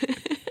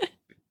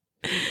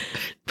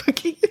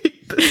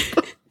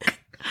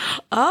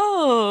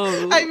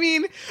 Oh. I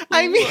mean.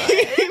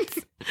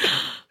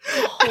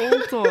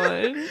 Hold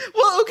on.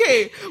 Well,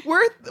 okay,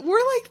 we're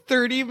like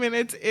 30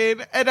 minutes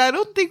in, and I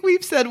don't think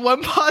we've said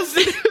one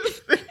positive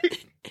thing.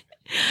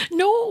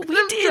 No, we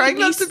I'm did. trying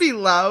not to be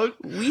loud.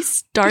 We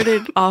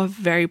started off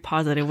very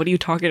positive. What are you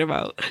talking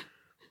about?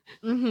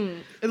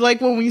 Mm-hmm. Like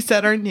when we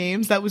said our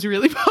names, that was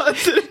really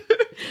positive.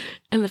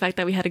 And the fact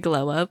that we had a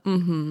glow up.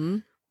 Mm-hmm.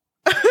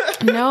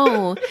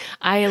 No,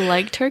 I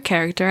liked her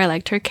character. I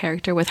liked her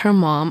character with her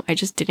mom. I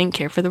just didn't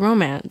care for the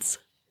romance.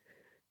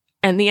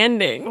 And the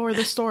ending. Or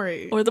the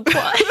story. Or the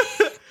plot.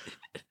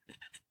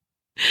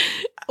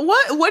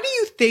 What do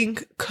you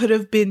think could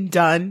have been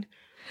done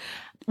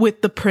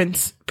with the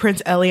Prince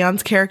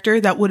Elion's character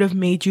that would have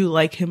made you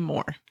like him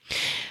more?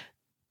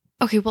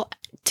 Okay, well,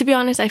 to be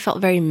honest, I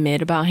felt very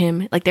mid about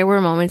him. Like, there were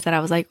moments that I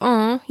was like,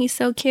 oh, he's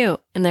so cute.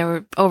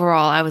 And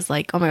overall, I was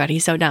like, oh my God,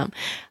 he's so dumb.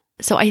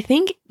 So I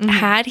think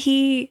had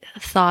he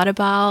thought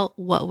about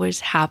what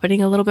was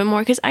happening a little bit more,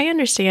 because I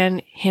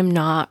understand him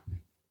not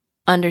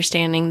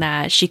understanding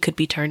that she could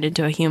be turned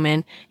into a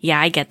human. Yeah,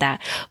 I get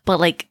that. But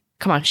like,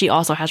 come on, she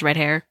also has red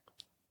hair.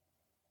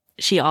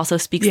 She also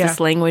speaks this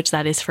language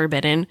that is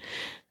forbidden.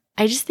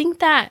 I just think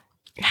that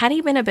had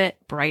he been a bit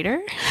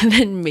brighter,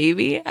 then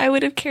maybe I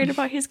would have cared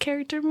about his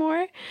character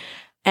more.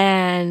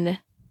 And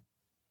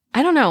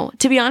I don't know.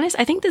 To be honest,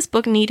 I think this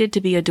book needed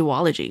to be a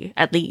duology,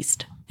 at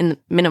least, in the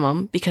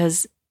minimum,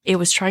 because it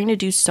was trying to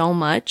do so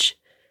much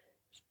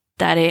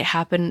that it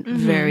happened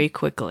very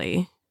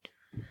quickly.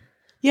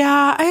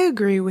 Yeah, I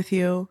agree with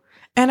you.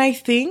 And I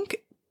think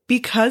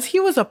because he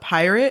was a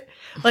pirate,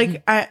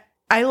 like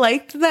I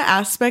liked the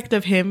aspect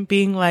of him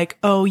being like,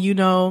 oh, you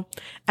know,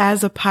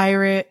 as a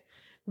pirate,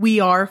 we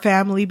are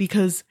family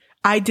because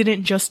I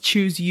didn't just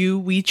choose you.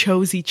 We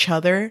chose each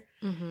other.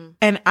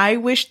 And I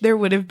wish there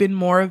would have been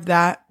more of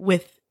that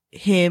with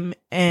him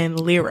and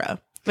Lyra.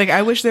 Like,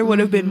 I wish there would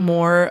have been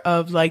more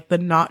of like the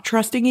not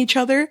trusting each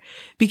other,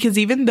 because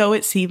even though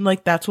it seemed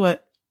like that's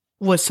what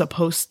was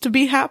supposed to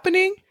be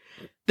happening,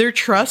 their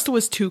trust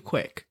was too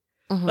quick.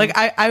 Like,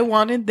 I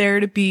wanted there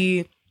to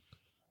be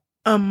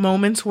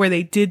moments where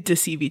they did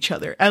deceive each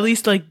other, at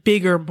least like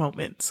bigger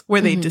moments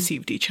where they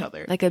deceived each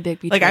other, like a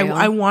big betrayal. Like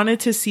I wanted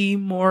to see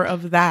more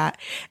of that.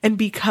 And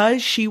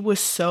because she was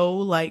so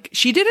like,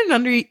 she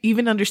didn't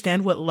even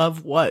understand what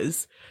love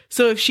was.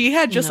 So if she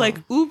had just like,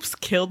 oops,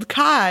 killed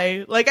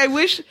Kai, like I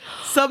wish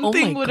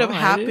something would have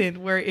happened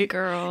where it,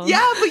 girl.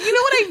 Yeah, but you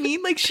know what I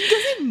mean? Like, she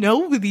doesn't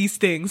know these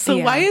things. So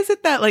why is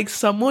it that like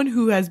someone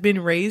who has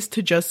been raised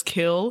to just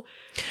kill,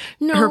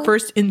 her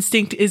first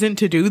instinct isn't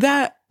to do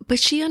that? But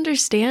she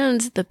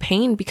understands the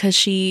pain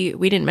because we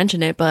didn't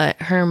mention it, but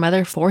her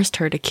mother forced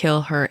her to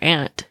kill her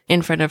aunt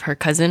in front of her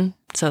cousin.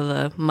 So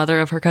the mother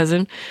of her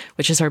cousin,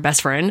 which is her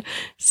best friend.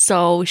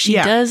 So she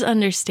does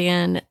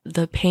understand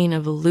the pain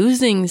of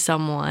losing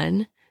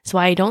someone. So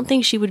I don't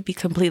think she would be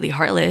completely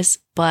heartless,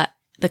 but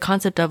the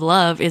concept of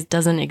love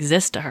doesn't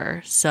exist to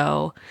her.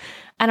 So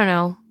I don't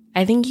know.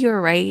 I think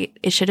you're right.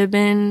 It should have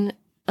been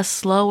a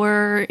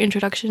slower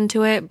introduction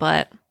to it,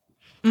 but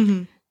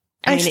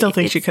I still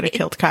think she could have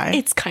killed Kai.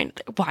 It's kind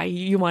of why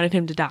you wanted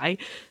him to die.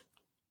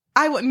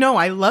 No,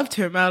 I loved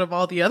him out of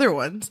all the other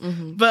ones,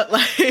 but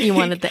like, you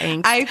wanted the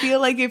angst. I feel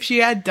like if she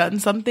had done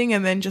something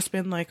and then just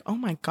been like, oh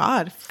my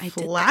God,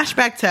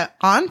 flashback to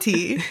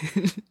Auntie.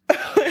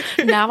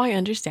 Now I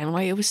understand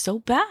why it was so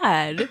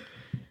bad.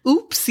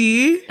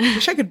 Oopsie.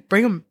 Wish I could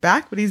bring him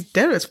back, but he's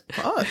dead as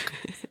fuck.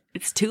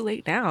 It's too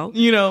late now.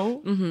 You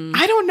know?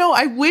 I don't know.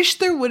 I wish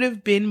there would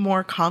have been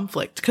more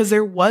conflict, because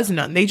there was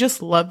none. They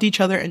just loved each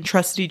other and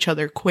trusted each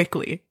other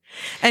quickly.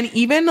 And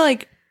even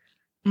like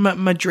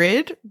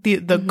Madrid,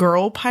 the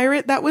girl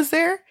pirate that was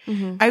there,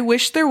 I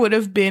wish there would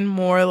have been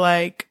more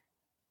like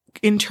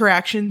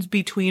interactions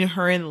between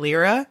her and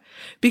Lyra,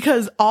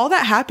 because all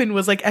that happened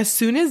was like, as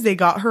soon as they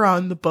got her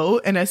on the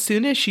boat and as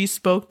soon as she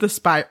spoke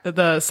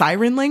the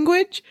siren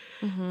language,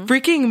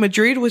 freaking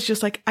Madrid was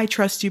just like, I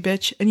trust you,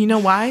 bitch. And you know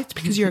why? It's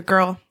because you're a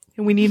girl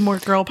and we need more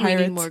girl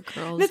pirates. We need more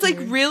girls. And it's like,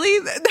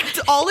 really?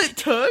 That's all it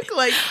took?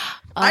 Like,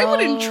 I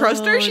wouldn't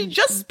trust her. She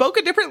just spoke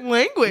a different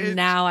language.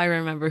 Now I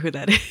remember who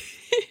that is.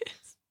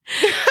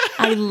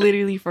 I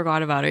literally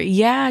forgot about her.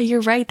 Yeah,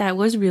 you're right. That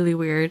was really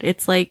weird.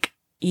 It's like,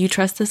 you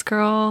trust this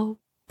girl,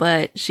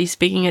 but she's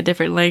speaking a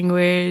different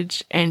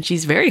language and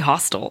she's very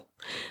hostile.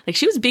 Like,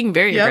 she was being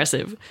very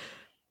aggressive.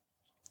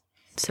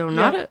 So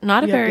not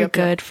a very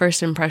good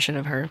first impression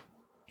of her.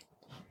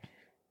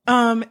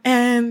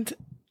 And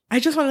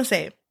I just want to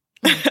say,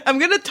 I'm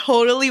going to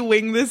totally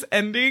wing this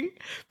ending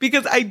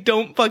because I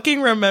don't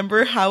fucking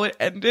remember how it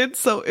ended.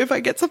 So if I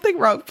get something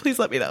wrong, please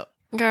let me know.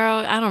 Girl,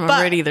 I don't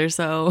remember it either,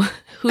 so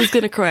who's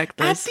going to correct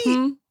this?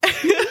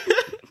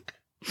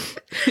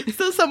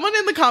 So someone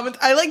in the comments,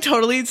 I like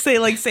totally say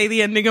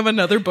the ending of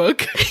another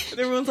book. And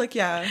everyone's like,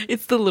 yeah.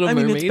 It's The Little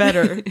Mermaid. It's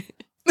better.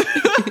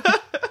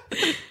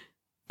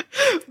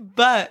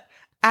 But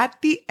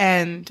at the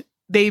end,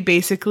 they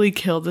basically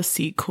kill the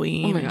sea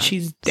queen, and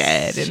she's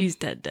dead. She's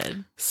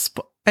dead.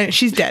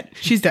 She's dead.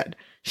 She's dead.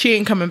 She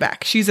ain't coming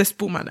back. She's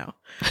espuma now.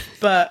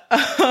 But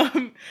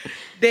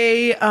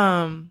they,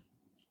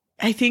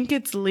 I think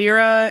it's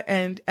Lyra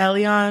and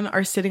Elyon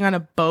are sitting on a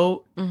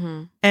boat,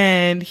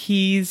 and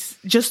he's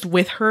just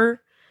with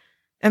her,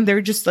 and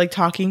they're just like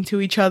talking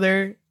to each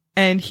other,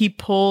 and she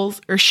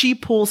pulls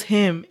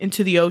him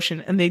into the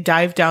ocean, and they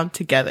dive down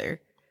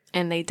together.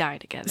 And they die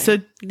together. So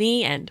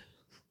the end.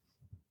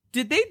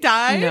 Did they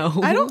die?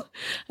 No. I don't.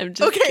 I'm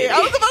just kidding. I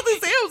was about to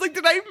say, I was like,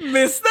 did I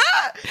miss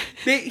that?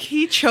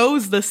 He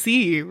chose the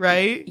sea,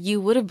 right?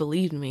 You would have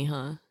believed me,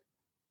 huh?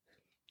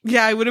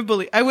 Yeah, I would have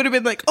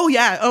been like, oh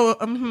yeah,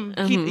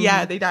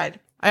 yeah, they died.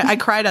 I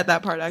cried at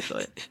that part,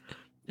 actually.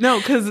 No,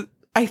 because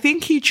I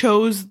think he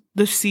chose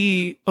the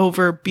sea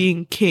over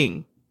being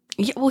king.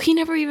 Yeah, well, he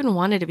never even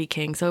wanted to be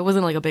king, so it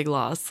wasn't like a big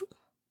loss.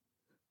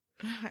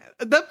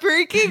 The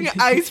freaking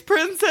ice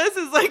princess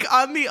is like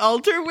on the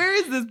altar. Where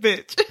is this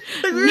bitch?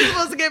 Like, we were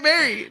supposed to get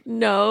married.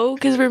 No,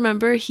 because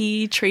remember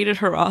he traded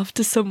her off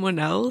to someone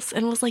else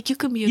and was like, you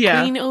can be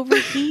a queen over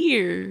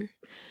here.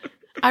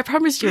 I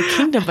promised you a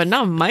kingdom, but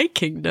not my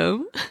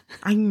kingdom.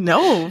 I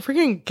know.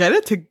 Freaking get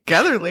it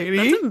together, lady.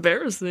 That's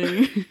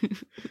embarrassing.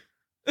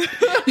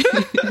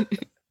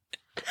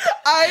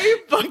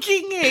 I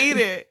fucking hate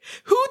it.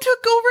 Who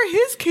took over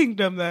his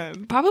kingdom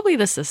then? Probably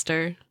the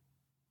sister.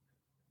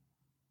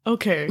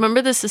 Okay.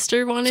 Remember the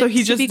sister wanted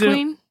to be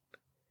queen?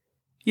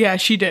 Yeah,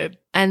 she did.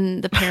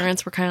 And the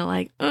parents were kind of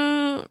like,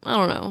 I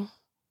don't know.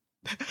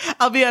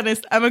 I'll be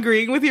honest. I'm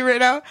agreeing with you right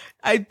now.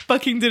 I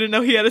fucking didn't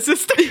know he had a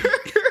sister.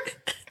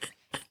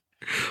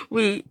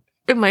 Wait,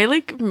 am I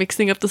like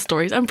mixing up the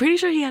stories? I'm pretty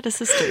sure he had a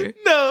sister.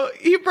 No,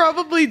 he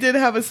probably did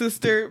have a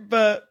sister,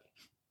 but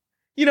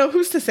you know,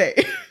 who's to say?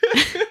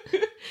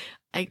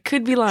 I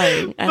could be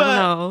lying. I don't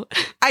know.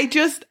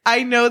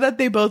 I know that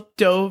they both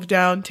dove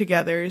down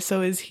together.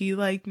 So is he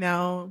like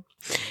now?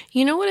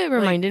 You know what it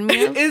reminded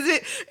me of?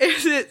 Is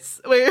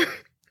his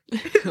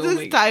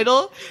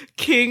title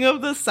King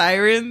of the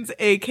Sirens,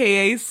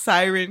 aka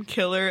Siren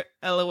Killer?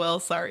 LOL.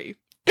 Sorry.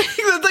 That's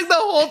like the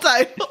whole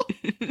title.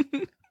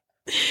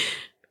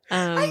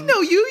 I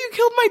know you. You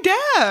killed my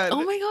dad.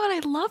 Oh my god,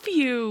 I love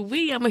you.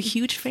 Wait, I'm a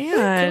huge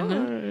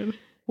fan.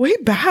 Way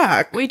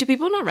back. Wait, do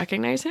people not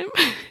recognize him?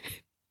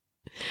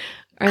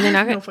 Are they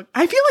not gonna?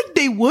 I feel like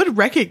they would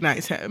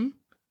recognize him.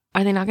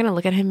 Are they not gonna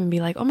look at him and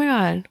be like, "Oh my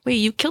god, wait,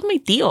 you killed my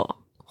deal.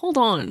 Hold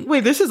on.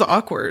 Wait, this is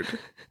awkward.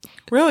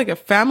 We're like a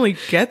family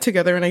get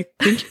together, and I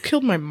think you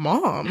killed my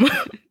mom."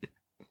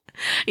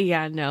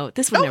 Yeah, no,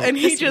 this one. And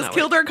he just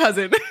killed our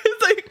cousin.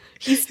 It's like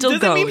he's still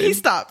doesn't going. Mean he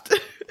stopped.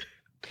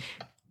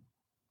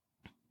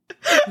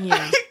 Yeah,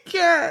 I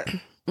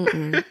can't.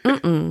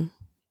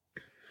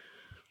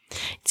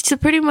 So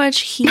pretty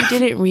much he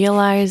didn't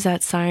realize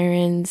that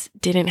sirens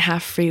didn't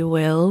have free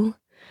will.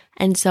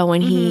 And so when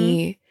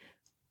he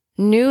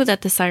knew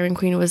that the Siren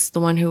Queen was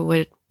the one who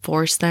would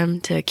force them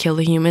to kill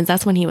the humans,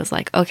 that's when he was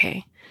like,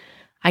 okay,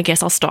 I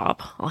guess I'll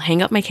stop. I'll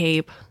hang up my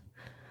cape.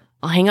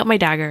 I'll hang up my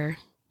dagger.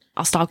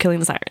 I'll stop killing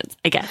the sirens,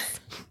 I guess.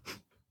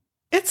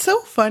 It's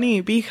so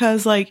funny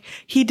because like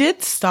he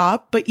did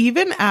stop, but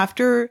even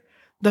after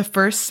the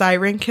first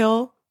siren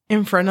kill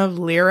in front of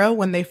Lyra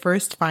when they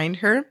first find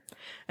her,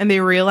 and they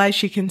realize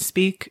she can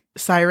speak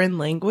siren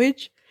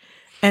language.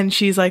 And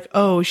she's like,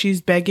 oh,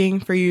 she's begging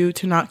for you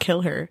to not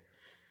kill her.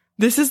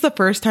 This is the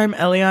first time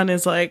Elyon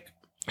is like,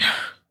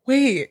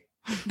 wait,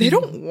 they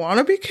don't want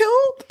to be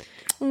killed?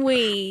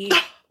 Wait.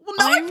 Well,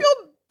 now I feel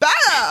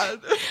bad.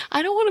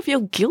 I don't want to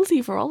feel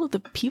guilty for all of the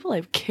people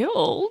I've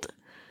killed.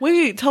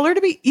 Wait, tell her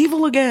to be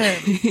evil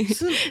again.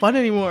 This isn't fun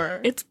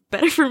anymore. It's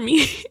better for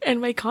me and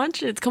my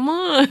conscience. Come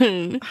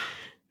on.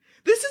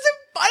 This isn't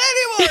fun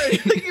anymore.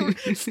 Like,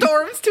 he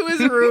storms to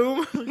his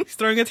room. He's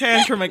throwing a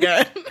tantrum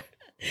again.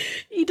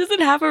 He doesn't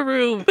have a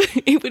room.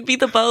 It would be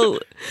the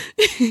boat.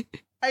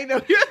 I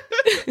know.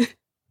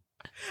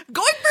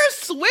 Going for a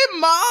swim,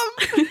 Mom.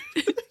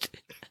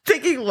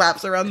 Taking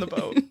laps around the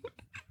boat.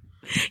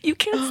 You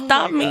can't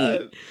stop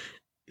me.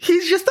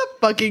 He's just a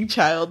fucking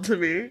child to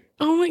me.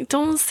 Oh my,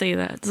 don't say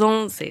that.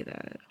 Don't say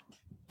that.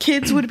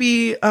 Kids would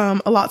be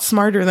a lot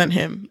smarter than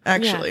him,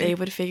 actually. Yeah, they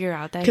would figure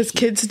out that. Because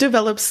kids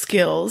develop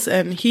skills,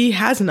 and he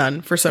has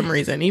none for some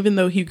reason, even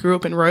though he grew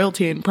up in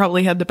royalty and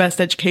probably had the best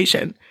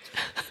education.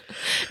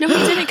 No, he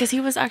didn't, because he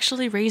was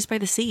actually raised by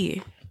the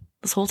sea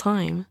this whole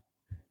time.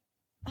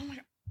 Oh my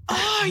god.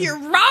 Oh, you're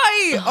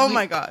right! Oh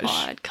my gosh.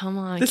 God, come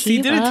on. The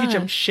sea didn't teach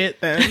him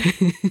shit then.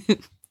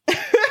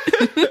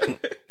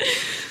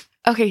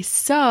 Okay,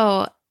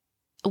 so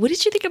what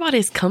did you think about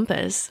his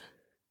compass?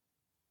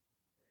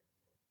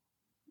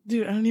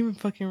 Dude, I don't even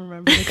fucking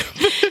remember the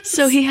compass.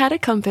 So he had a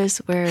compass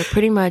where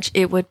pretty much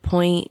it would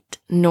point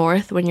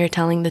north when you're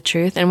telling the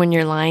truth, and when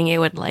you're lying, it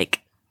would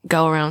like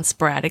go around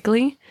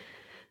sporadically.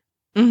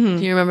 Mm-hmm.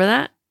 Do you remember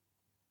that?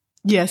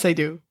 Yes, I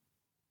do.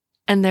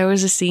 And there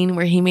was a scene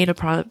where he made a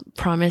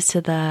promise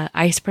to the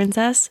ice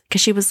princess,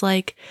 because she was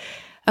like,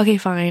 okay,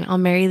 fine, I'll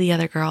marry the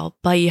other girl,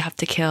 but you have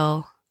to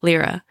kill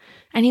Lyra.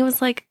 And he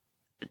was like,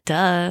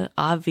 duh,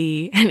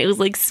 Avi. And it was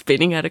like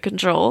spinning out of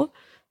control.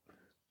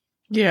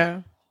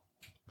 Yeah.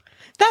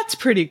 That's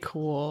pretty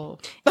cool.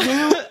 You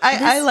know,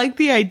 I like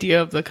the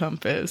idea of the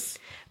compass.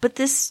 But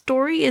this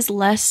story is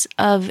less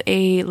of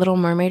a Little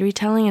Mermaid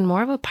retelling and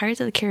more of a Pirates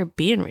of the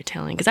Caribbean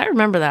retelling. Because I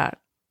remember that.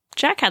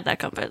 Jack had that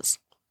compass.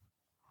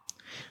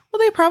 Well,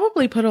 they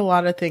probably put a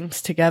lot of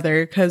things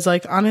together. Because,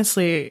 like,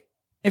 honestly,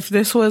 if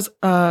this was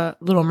a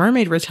Little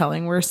Mermaid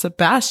retelling, where's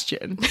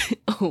Sebastian?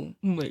 Oh,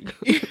 my God.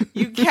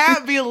 You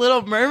can't be a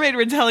Little Mermaid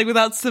retelling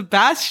without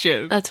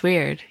Sebastian. That's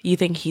weird. You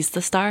think he's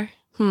the star?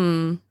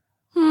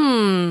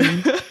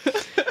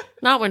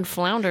 Not when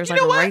Flounder's like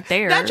right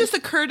there. That just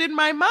occurred in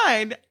my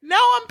mind.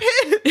 Now I'm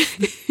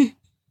pissed.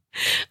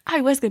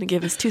 I was going to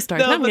give us 2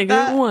 stars. Now I'm going to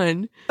give it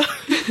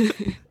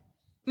 1.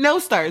 No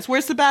stars.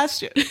 Where's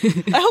Sebastian?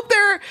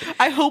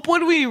 I hope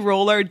when we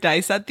roll our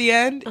dice at the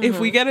end, if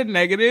we get a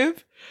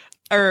negative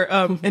or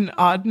an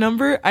odd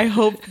number, I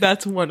hope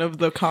that's one of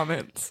the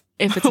comments.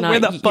 If it's not, where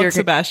the fuck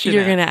Sebastian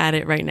you're going to add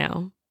it right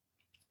now.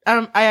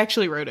 I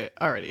actually wrote it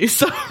already,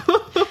 so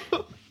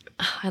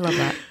I love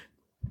that.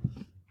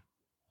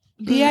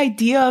 The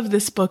idea of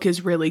this book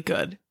is really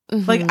good.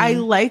 Like, I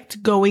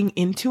liked going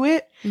into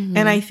it,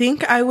 and I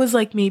think I was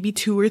like maybe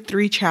 2 or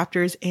 3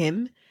 chapters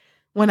in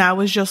when I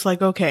was just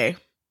like, okay,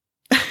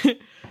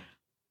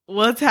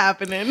 what's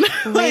happening?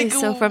 Wait,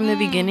 so from the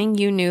beginning,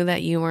 you knew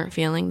that you weren't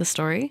feeling the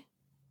story?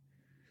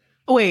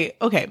 Wait,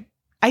 okay.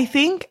 I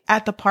think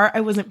at the part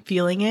I wasn't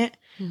feeling it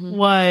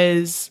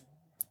was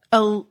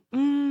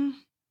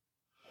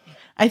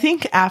I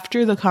think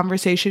after the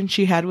conversation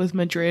she had with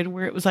Madrid,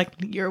 where it was like,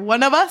 you're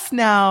one of us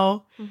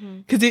now.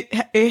 Because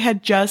it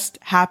had just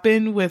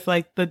happened with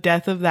like the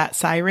death of that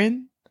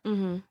siren.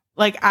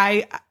 Like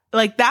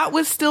that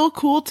was still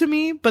cool to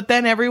me, but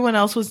then everyone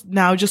else was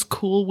now just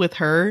cool with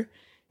her.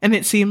 And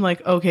it seemed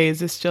like, okay, is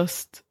this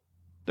just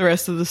the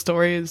rest of the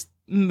story? Is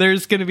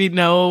there's going to be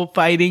no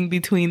fighting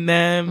between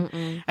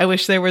them? I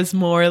wish there was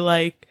more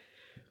like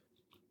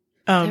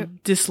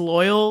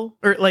disloyal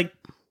or like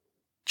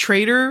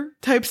traitor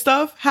type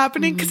stuff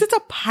happening, because it's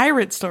a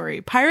pirate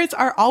story. Pirates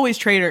are always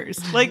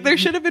traitors. Like, there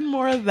should have been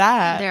more of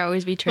that. They're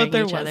always betraying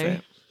each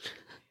other.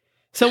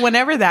 So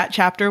whenever that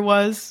chapter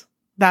was,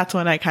 that's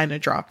when I kind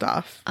of dropped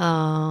off.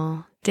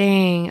 Oh,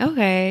 dang.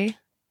 Okay.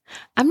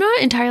 I'm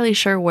not entirely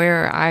sure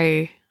where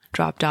I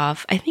dropped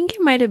off. I think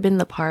it might have been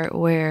the part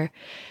where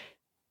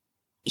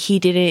he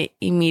didn't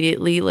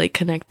immediately like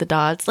connect the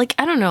dots. Like,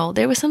 I don't know.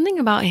 There was something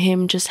about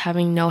him just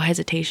having no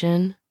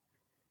hesitation,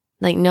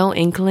 like no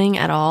inkling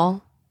at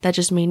all. That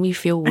just made me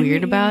feel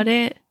weird about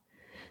it.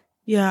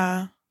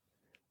 Yeah.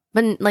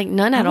 But like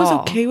none at all. I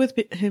was okay with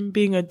him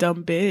being a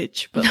dumb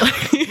bitch, but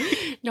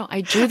like no,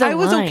 I drew the line. I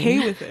was okay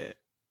with it.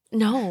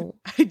 No.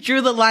 I drew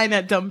the line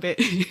at dumb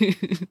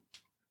bitch.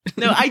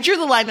 No, I drew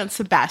the line on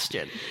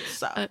Sebastian.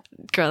 So.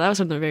 Girl, that was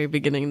from the very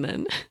beginning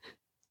then.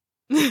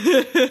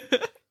 He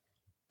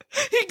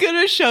could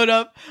have showed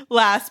up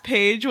last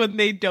page when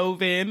they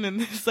dove in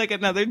and there's like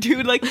another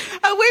dude like,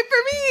 oh, wait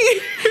for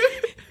me.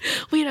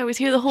 Wait, I was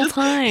here the whole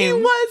time. He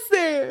was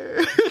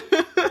there.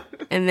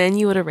 And then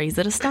you would have raised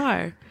it a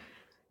star.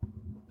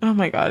 Oh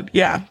my God.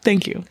 Yeah.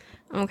 Thank you.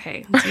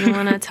 Okay. Do you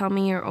want to tell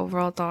me your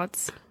overall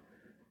thoughts?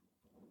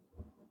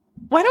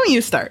 Why don't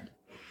you start?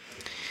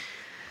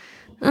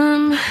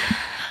 I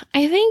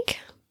think,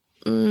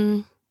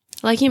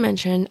 like you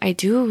mentioned, I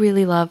do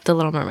really love The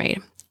Little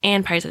Mermaid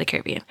and Pirates of the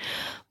Caribbean.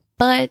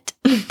 But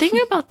the thing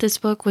about this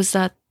book was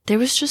that there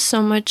was just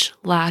so much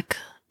lack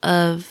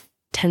of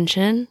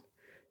tension.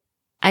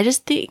 I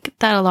just think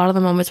that a lot of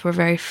the moments were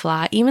very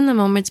flat. Even the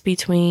moments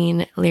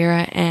between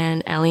Lyra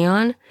and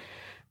Elion,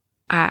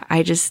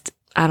 I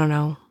don't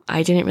know.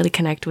 I didn't really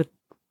connect with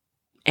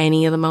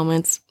any of the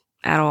moments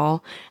at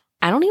all.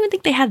 I don't even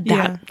think they had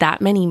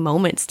that many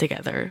moments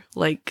together,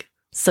 like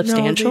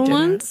substantial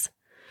ones.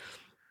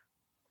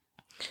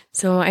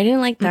 So I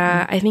didn't like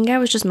that. I think I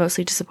was just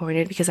mostly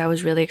disappointed because I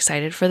was really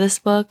excited for this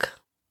book.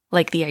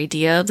 Like, the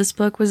idea of this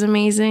book was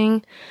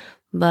amazing.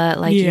 But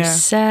like you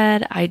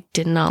said, I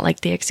did not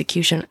like the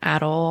execution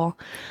at all.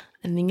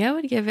 I think I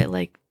would give it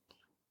like,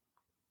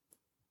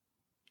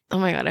 oh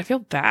my God, I feel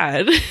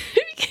bad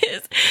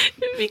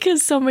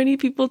because so many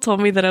people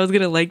told me that I was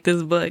going to like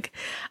this book.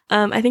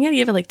 I think I'd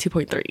give it like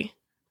 2.3.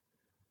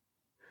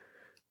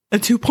 A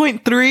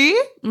 2.3?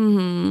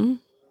 Mm-hmm.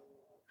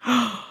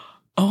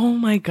 Oh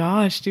my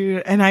gosh,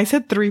 dude. And I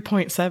said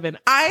 3.7.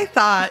 I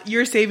thought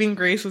your saving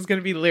grace was going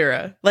to be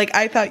Lyra. Like,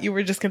 I thought you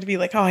were just going to be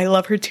like, oh, I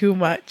love her too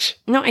much.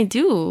 No, I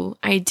do,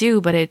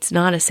 but it's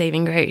not a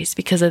saving grace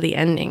because of the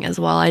ending as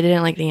well. I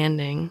didn't like the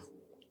ending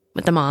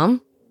with the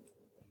mom.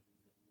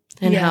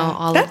 And how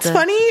all that's of the...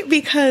 funny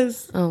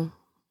because... Oh.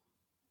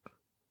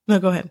 No,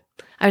 go ahead.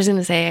 I was going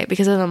to say,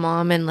 because of the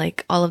mom and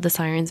like all of the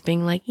sirens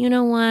being like, you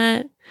know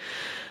what?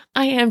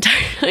 I am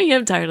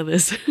tired of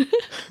this.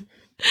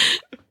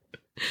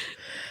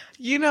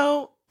 You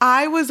know,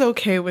 I was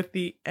okay with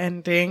the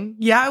ending.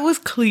 Yeah, it was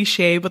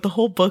cliche, but the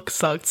whole book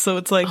sucked. So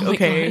it's like,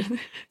 okay,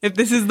 if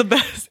this is the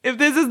best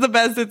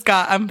it's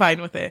got, I'm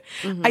fine with it.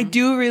 I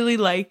do really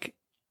like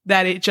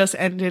that it just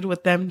ended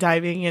with them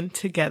diving in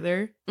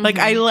together. Like,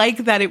 I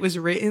like that it was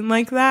written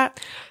like that.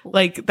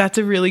 Like, that's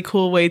a really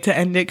cool way to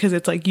end it, because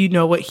it's like, you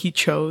know what he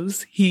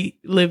chose. He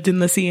lived in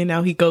the sea and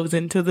now he goes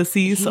into the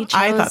sea. So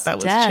I thought that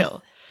was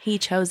chill. He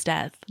chose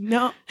death.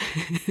 No.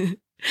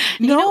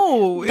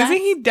 No. Isn't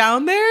he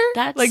down there?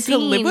 That like, scene,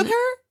 to live with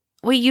her?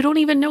 Wait, you don't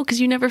even know because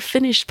you never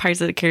finished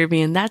Pirates of the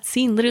Caribbean. That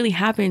scene literally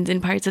happens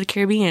in Pirates of the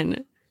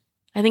Caribbean.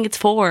 I think it's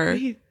 4.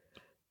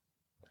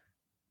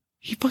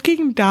 He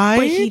fucking died?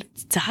 But he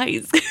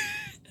dies.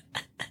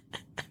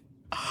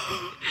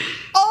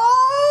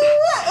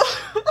 Oh!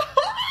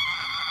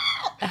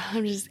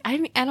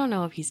 I don't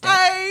know if he's dead.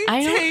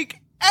 I take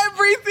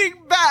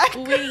everything back.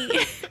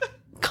 Wait.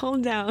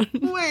 Calm down.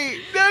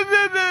 Wait. No.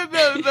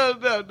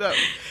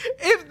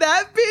 If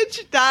that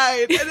bitch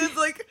died and it's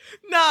like,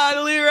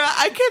 nah, Lyra,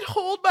 I can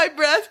hold my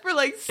breath for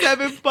like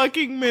 7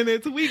 fucking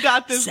minutes. We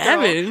got this,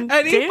 7? girl.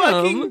 And he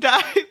fucking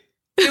died.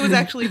 It was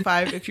actually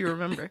 5 if you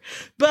remember.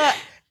 But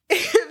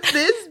if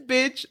this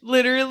bitch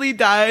literally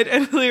died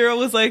and Lyra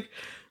was like,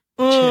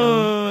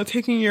 oh,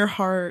 taking your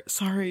heart.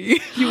 Sorry.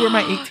 You were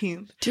my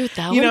 18th. Dude,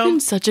 that would have been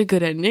such a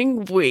good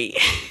ending. Wait.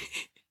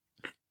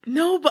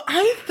 No, but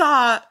I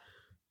thought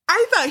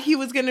he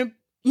was going to,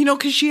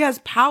 because she has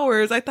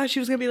powers. I thought she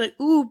was going to be like,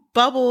 ooh,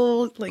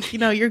 Bubble. Like,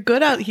 you're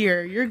good out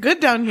here. You're good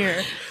down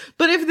here.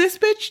 But if this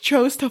bitch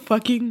chose to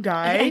fucking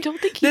die, I don't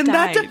think then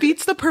that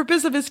defeats the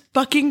purpose of his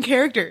fucking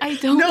character. I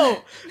don't.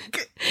 No.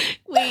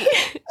 Wait.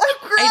 I'm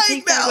crying I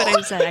take now. back what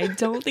I said. I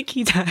don't think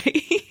he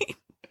died.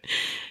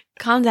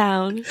 Calm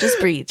down. Just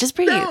breathe.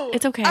 No,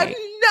 it's okay. I'm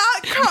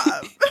not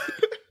calm.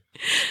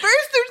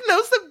 First, there's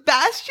no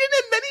Sebastian,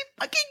 and then he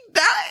fucking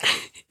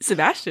died.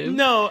 Sebastian?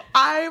 No,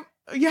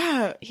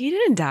 yeah. He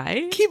didn't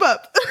die. Keep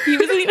up. He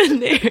wasn't even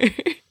there.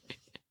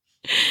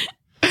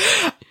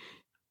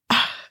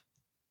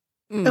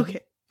 Okay.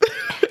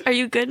 Are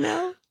you good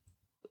now?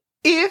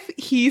 If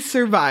he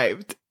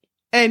survived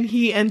and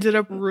he ended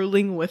up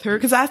ruling with her,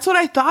 because that's what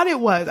I thought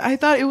it was. I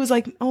thought it was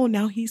like, oh,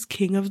 now he's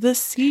king of the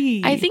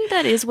sea. I think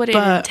that is what it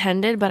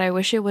intended, but I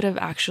wish it would have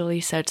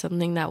actually said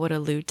something that would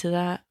allude to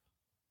that.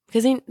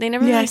 Because they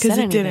never really said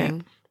anything.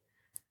 Didn't.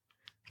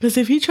 Because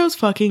if he chose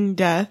fucking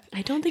death,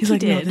 I don't think he's he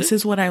like, did. No, this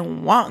is what I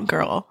want,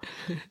 girl.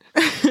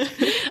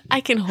 I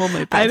can hold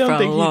my breath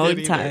for a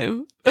long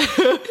time.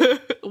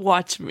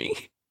 Watch me.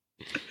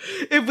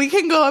 If we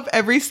can go up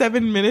every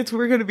 7 minutes,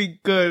 we're gonna be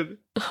good.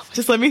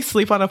 Just let me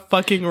sleep on a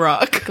fucking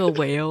rock. Like a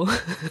whale.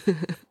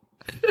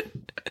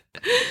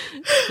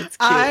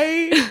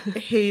 I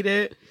hate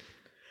it.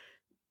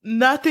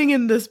 Nothing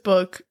in this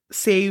book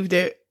saved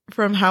it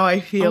from how I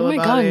feel about it.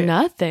 Oh my god,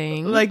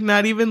 nothing. Like,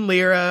 not even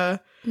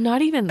Lyra.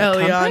 Not even the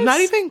Elyon. compass?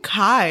 Not even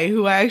Kai,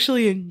 who I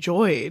actually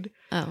enjoyed.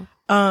 Oh.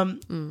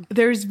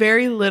 There's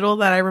very little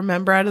that I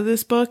remember out of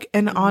this book.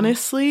 And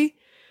honestly,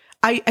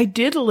 I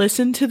did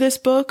listen to this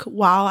book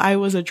while I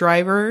was a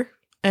driver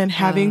and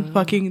having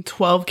fucking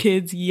 12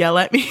 kids yell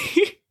at me.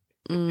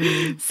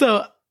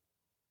 So,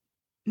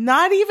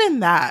 not even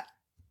that.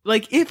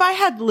 Like, if I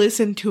had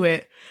listened to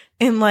it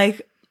in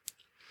like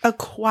a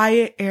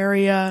quiet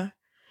area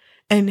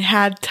and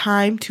had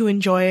time to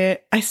enjoy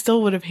it, I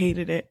still would have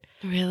hated it.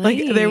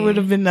 Really? Like, there would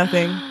have been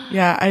nothing.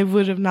 Yeah, I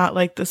would have not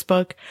liked this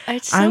book.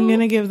 I'm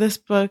gonna give this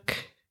book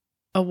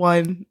a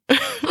 1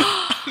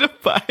 out of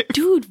 5.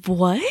 Dude,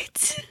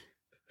 what?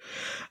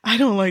 I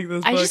don't like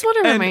this book. I just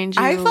want to remind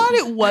you. I thought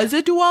it was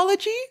a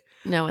duology.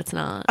 No, it's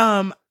not.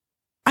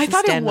 I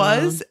thought it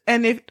was,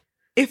 and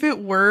if it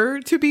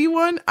were to be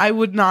one, I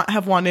would not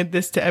have wanted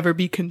this to ever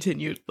be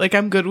continued. Like,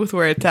 I'm good with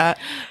where it's at.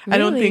 Really? I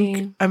don't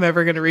think I'm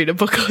ever gonna read a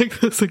book like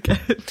this again.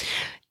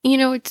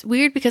 It's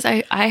weird because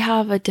I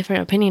have a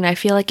different opinion. I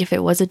feel like if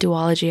it was a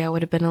duology, I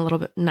would have been a little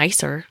bit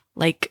nicer.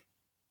 Like,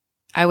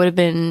 I would have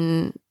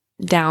been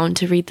down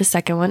to read the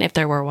second one, if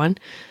there were one,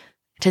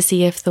 to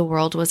see if the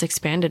world was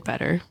expanded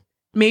better.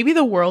 Maybe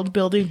the world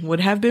building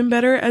would have been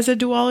better as a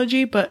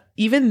duology, but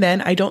even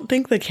then, I don't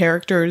think the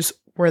characters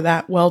were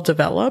that well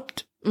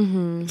developed.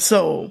 Mm-hmm.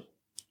 So,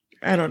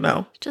 I don't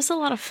know. Just a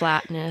lot of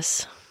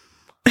flatness.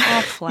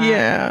 All flat.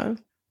 Yeah.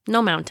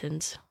 No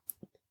mountains.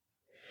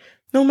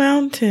 No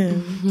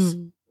mountains.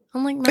 Mm-hmm.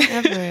 I'm like Mount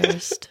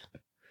Everest.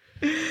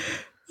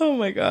 Oh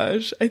my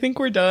gosh. I think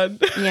we're done.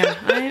 Yeah,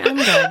 I'm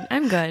good.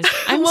 I'm good.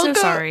 I'm so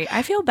sorry.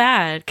 I feel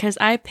bad because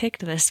I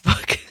picked this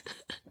book.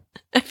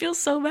 I feel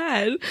so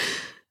bad.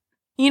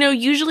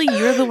 Usually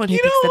you're the one who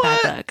picks the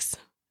bad books.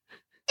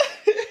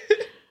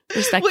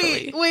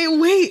 Respectfully.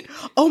 Wait.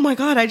 Oh my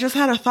god, I just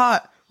had a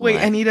thought. Wait,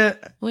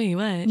 what? Wait,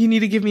 what? You need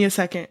to give me a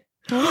second.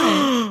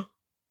 What?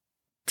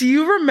 Do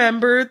you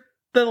remember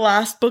the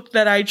last book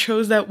that I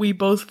chose that we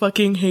both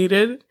fucking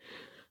hated?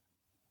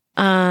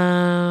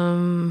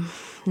 No,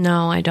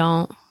 I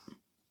don't.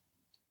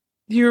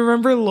 Do you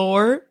remember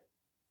Lore?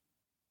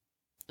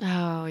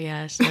 Oh,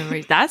 yes.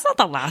 That's not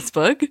the last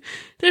book.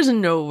 There's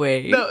no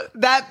way. No,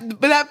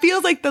 but that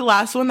feels like the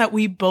last one that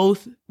we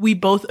both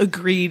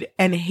agreed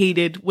and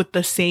hated with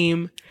the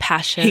same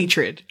passion.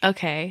 Hatred.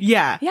 Okay.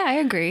 Yeah. Yeah, I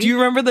agree. Do you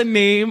remember the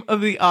name of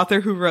the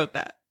author who wrote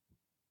that?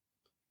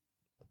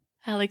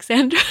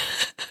 Alexandra.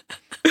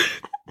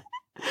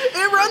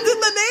 It runs in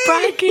the name.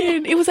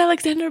 Bracken. It was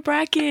Alexandra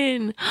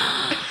Bracken.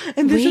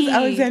 And this is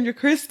Alexandra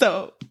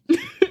Christo.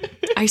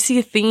 I see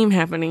a theme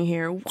happening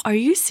here. Are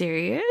you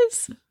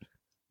serious?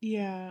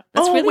 Yeah.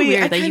 That's really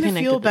weird that you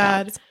connected feel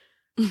bad.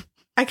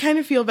 I kind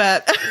of feel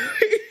bad.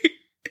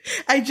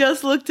 I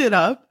just looked it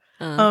up.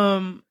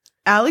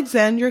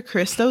 Alexandra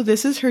Christo,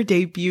 this is her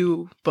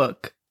debut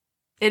book.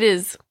 It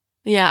is.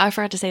 Yeah, I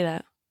forgot to say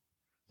that.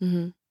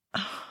 Mm-hmm.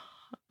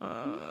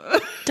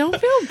 Don't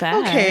feel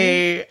bad.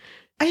 Okay.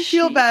 I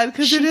feel bad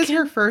because it is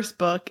her first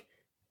book.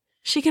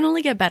 She can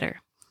only get better.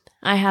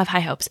 I have high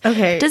hopes.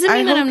 Okay. Doesn't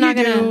mean that I'm not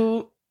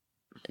gonna.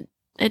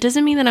 It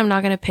doesn't mean that I'm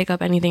not gonna pick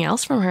up anything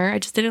else from her. I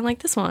just didn't like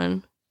this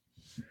one.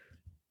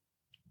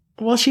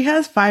 Well, she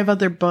has 5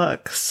 other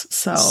books,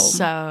 so.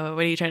 So,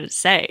 what are you trying to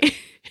say?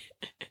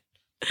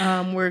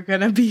 We're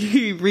gonna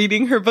be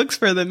reading her books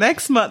for the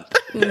next month.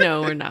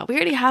 No, we're not. We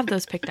already have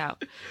those picked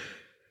out.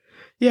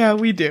 Yeah,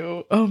 we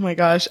do. Oh my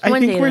gosh. I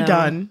think we're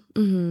done.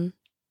 Mm-hmm.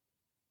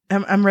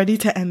 I'm ready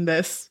to end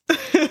this.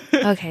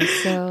 Okay,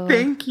 so.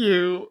 Thank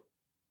you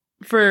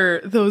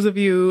for those of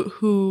you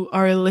who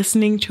are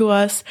listening to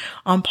us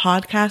on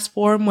podcast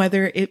form,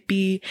 whether it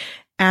be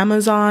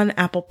Amazon,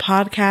 Apple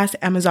Podcast,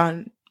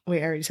 Amazon.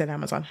 Wait, I already said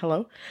Amazon.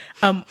 Hello.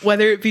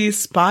 Whether it be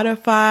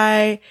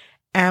Spotify,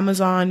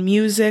 Amazon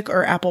Music,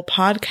 or Apple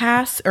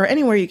Podcasts, or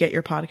anywhere you get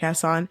your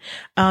podcasts on.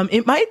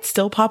 It might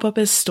still pop up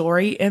as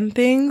story and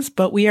things,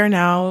 but we are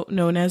now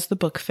known as the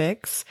Book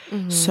Fix.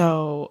 Mm-hmm.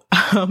 So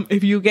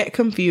if you get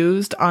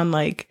confused on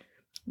like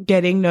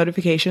getting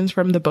notifications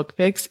from the Book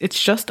Fix,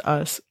 it's just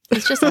us.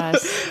 It's just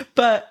us.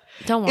 But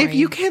don't worry. If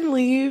you can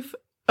leave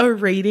a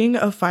rating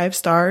of 5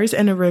 stars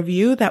and a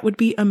review, that would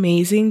be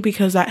amazing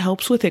because that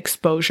helps with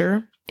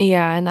exposure.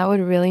 Yeah, and that would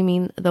really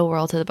mean the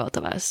world to the both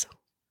of us.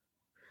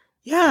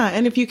 Yeah,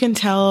 and if you can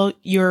tell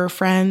your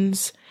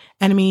friends,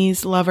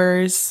 enemies,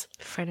 lovers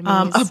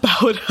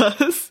about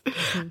us,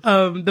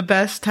 the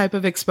best type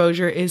of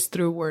exposure is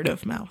through word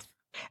of mouth.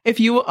 If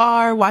you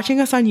are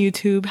watching us on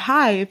YouTube,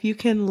 hi, if you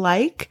can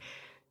like,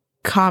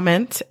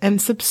 comment,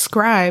 and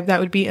subscribe, that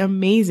would be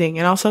amazing.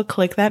 And also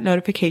click that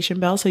notification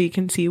bell so you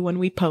can see when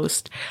we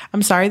post.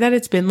 I'm sorry that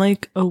it's been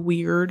like a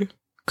weird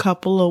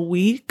couple of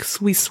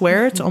weeks. We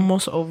swear it's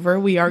almost over.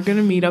 We are going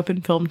to meet up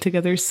and film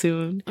together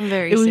soon.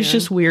 It was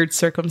just weird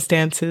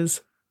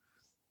circumstances.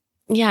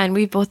 Yeah, and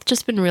we've both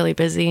just been really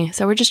busy,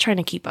 so we're just trying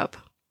to keep up.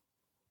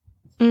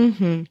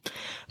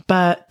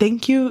 But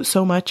thank you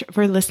so much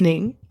for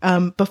listening.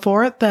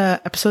 Before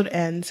the episode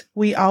ends,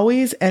 we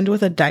always end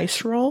with a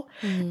dice roll.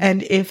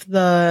 And if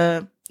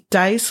the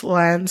dice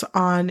lands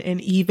on an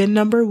even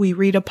number, we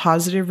read a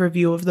positive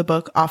review of the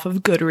book off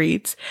of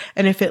Goodreads.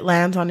 And if it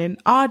lands on an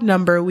odd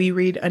number, we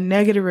read a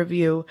negative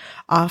review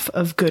off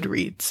of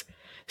Goodreads.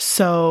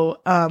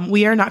 So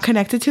we are not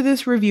connected to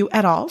this review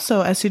at all.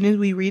 So as soon as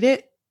we read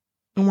it,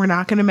 we're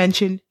not going to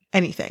mention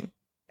anything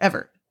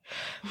ever.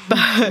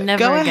 But Never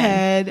go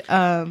again.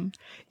 ahead.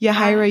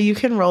 Yahaira, you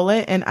can roll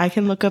it and I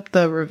can look up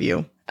the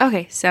review.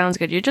 Okay, sounds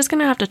good. You're just going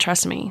to have to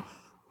trust me.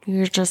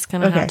 You're just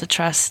going to have to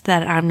trust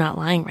that I'm not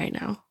lying right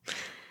now.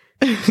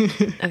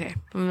 Okay,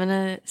 I'm going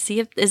to see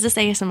if... Is this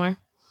ASMR?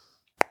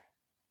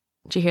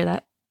 Did you hear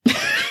that?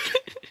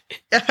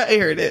 Yeah, I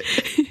heard it.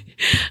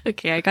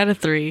 Okay, I got a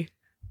 3.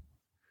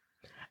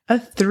 A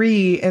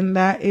 3, and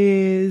that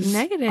is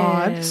negative.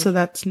 Odd, so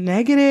that's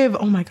negative.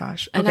 Oh my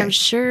gosh. Okay. And I'm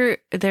sure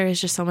there is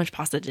just so much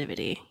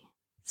positivity.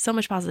 So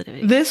much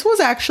positivity. This was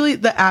actually...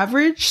 The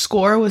average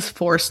score was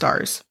 4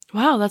 stars.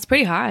 Wow, that's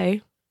pretty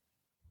high.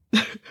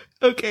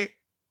 Okay.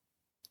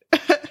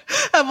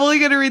 I'm only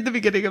going to read the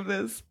beginning of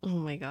this. Oh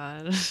my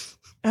god.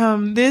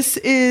 This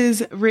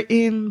is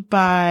written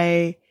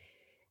by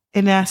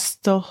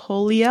Ernesto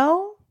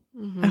Holiel.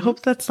 I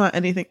hope that's not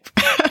anything.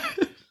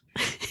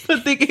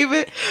 But they gave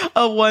it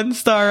a 1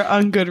 star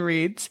on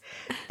Goodreads.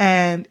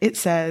 And it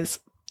says,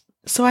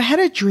 so I had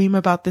a dream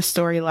about this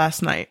story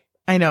last night.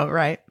 I know,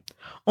 right?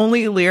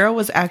 Only Lyra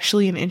was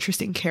actually an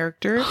interesting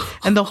character,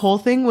 and the whole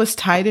thing was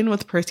tied in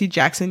with Percy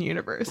Jackson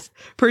universe.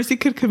 Percy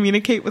could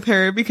communicate with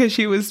her because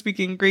she was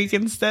speaking Greek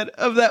instead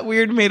of that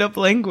weird made-up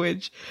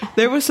language.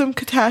 There was some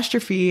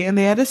catastrophe, and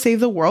they had to save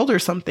the world or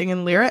something,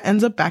 and Lyra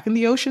ends up back in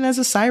the ocean as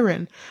a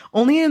siren.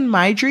 Only in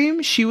my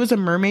dream, she was a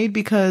mermaid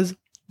because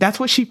that's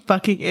what she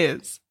fucking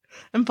is,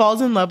 and falls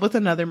in love with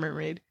another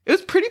mermaid. It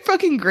was pretty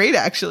fucking great,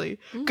 actually.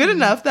 Good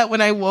enough that when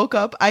I woke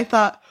up, I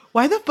thought,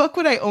 why the fuck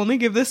would I only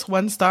give this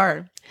 1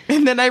 star?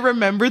 And then I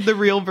remembered the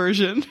real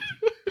version.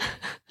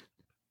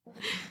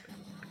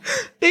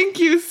 Thank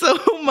you so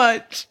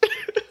much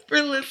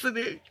for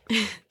listening.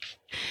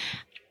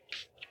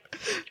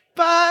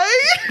 Bye.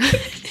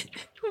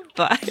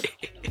 Bye.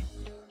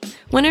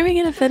 When are we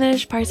going to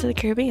finish Pirates of the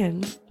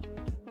Caribbean?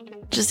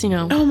 Just,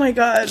 oh my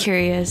god,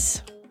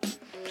 curious.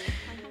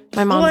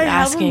 My mom's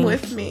asking. Have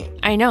them with me.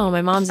 I know.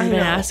 My mom's even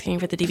asking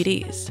for the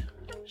DVDs.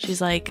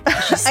 She's like,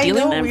 she's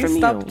stealing them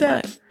from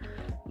you.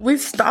 We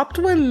stopped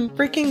when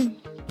freaking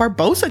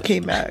Barbossa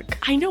came back.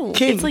 I know.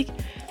 King. It's like,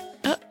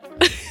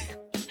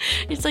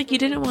 it's like you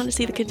didn't want to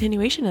see the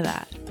continuation of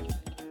that.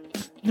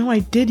 No, I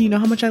did. You know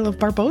how much I love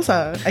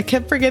Barbosa. I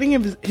kept forgetting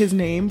his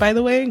name, by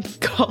the way,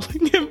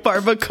 calling him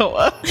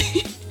Barbacoa.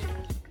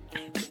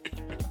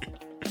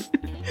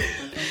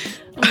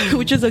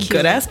 Which is a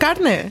good-ass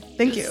carne.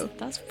 Thank you.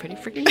 That's pretty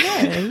freaking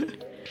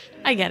good.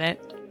 I get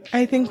it.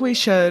 I think we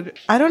should.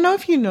 I don't know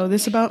if you know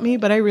this about me,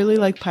 but I really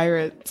like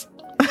pirates.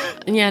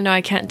 Yeah, no,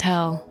 I can't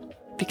tell.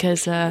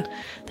 Because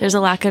there's a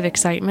lack of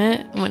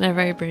excitement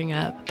whenever I bring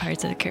up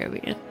Pirates of the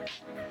Caribbean.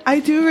 I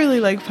do really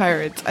like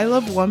pirates. I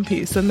love One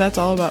Piece, and that's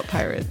all about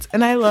pirates.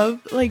 And I love,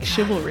 like,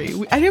 chivalry.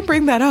 I didn't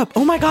bring that up.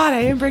 Oh my god,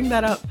 I didn't bring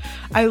that up.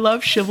 I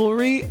love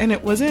chivalry, and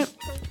it was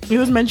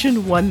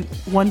mentioned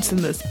once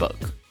in this book.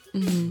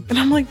 Mm-hmm. And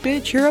I'm like,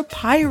 bitch, you're a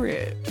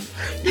pirate.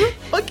 You're a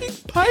fucking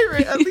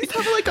pirate. At least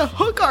have, like, a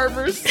hook arm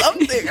or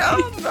something. I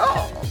don't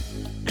know.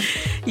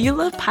 You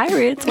love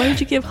pirates. Why don't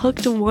you give Hook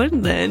to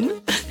one,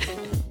 then?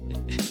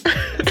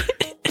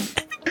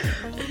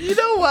 You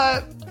know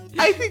what?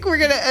 I think we're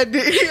gonna end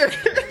it here.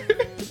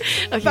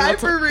 Okay, bye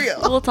for real.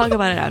 We'll talk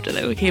about it after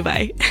that. Okay,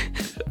 bye.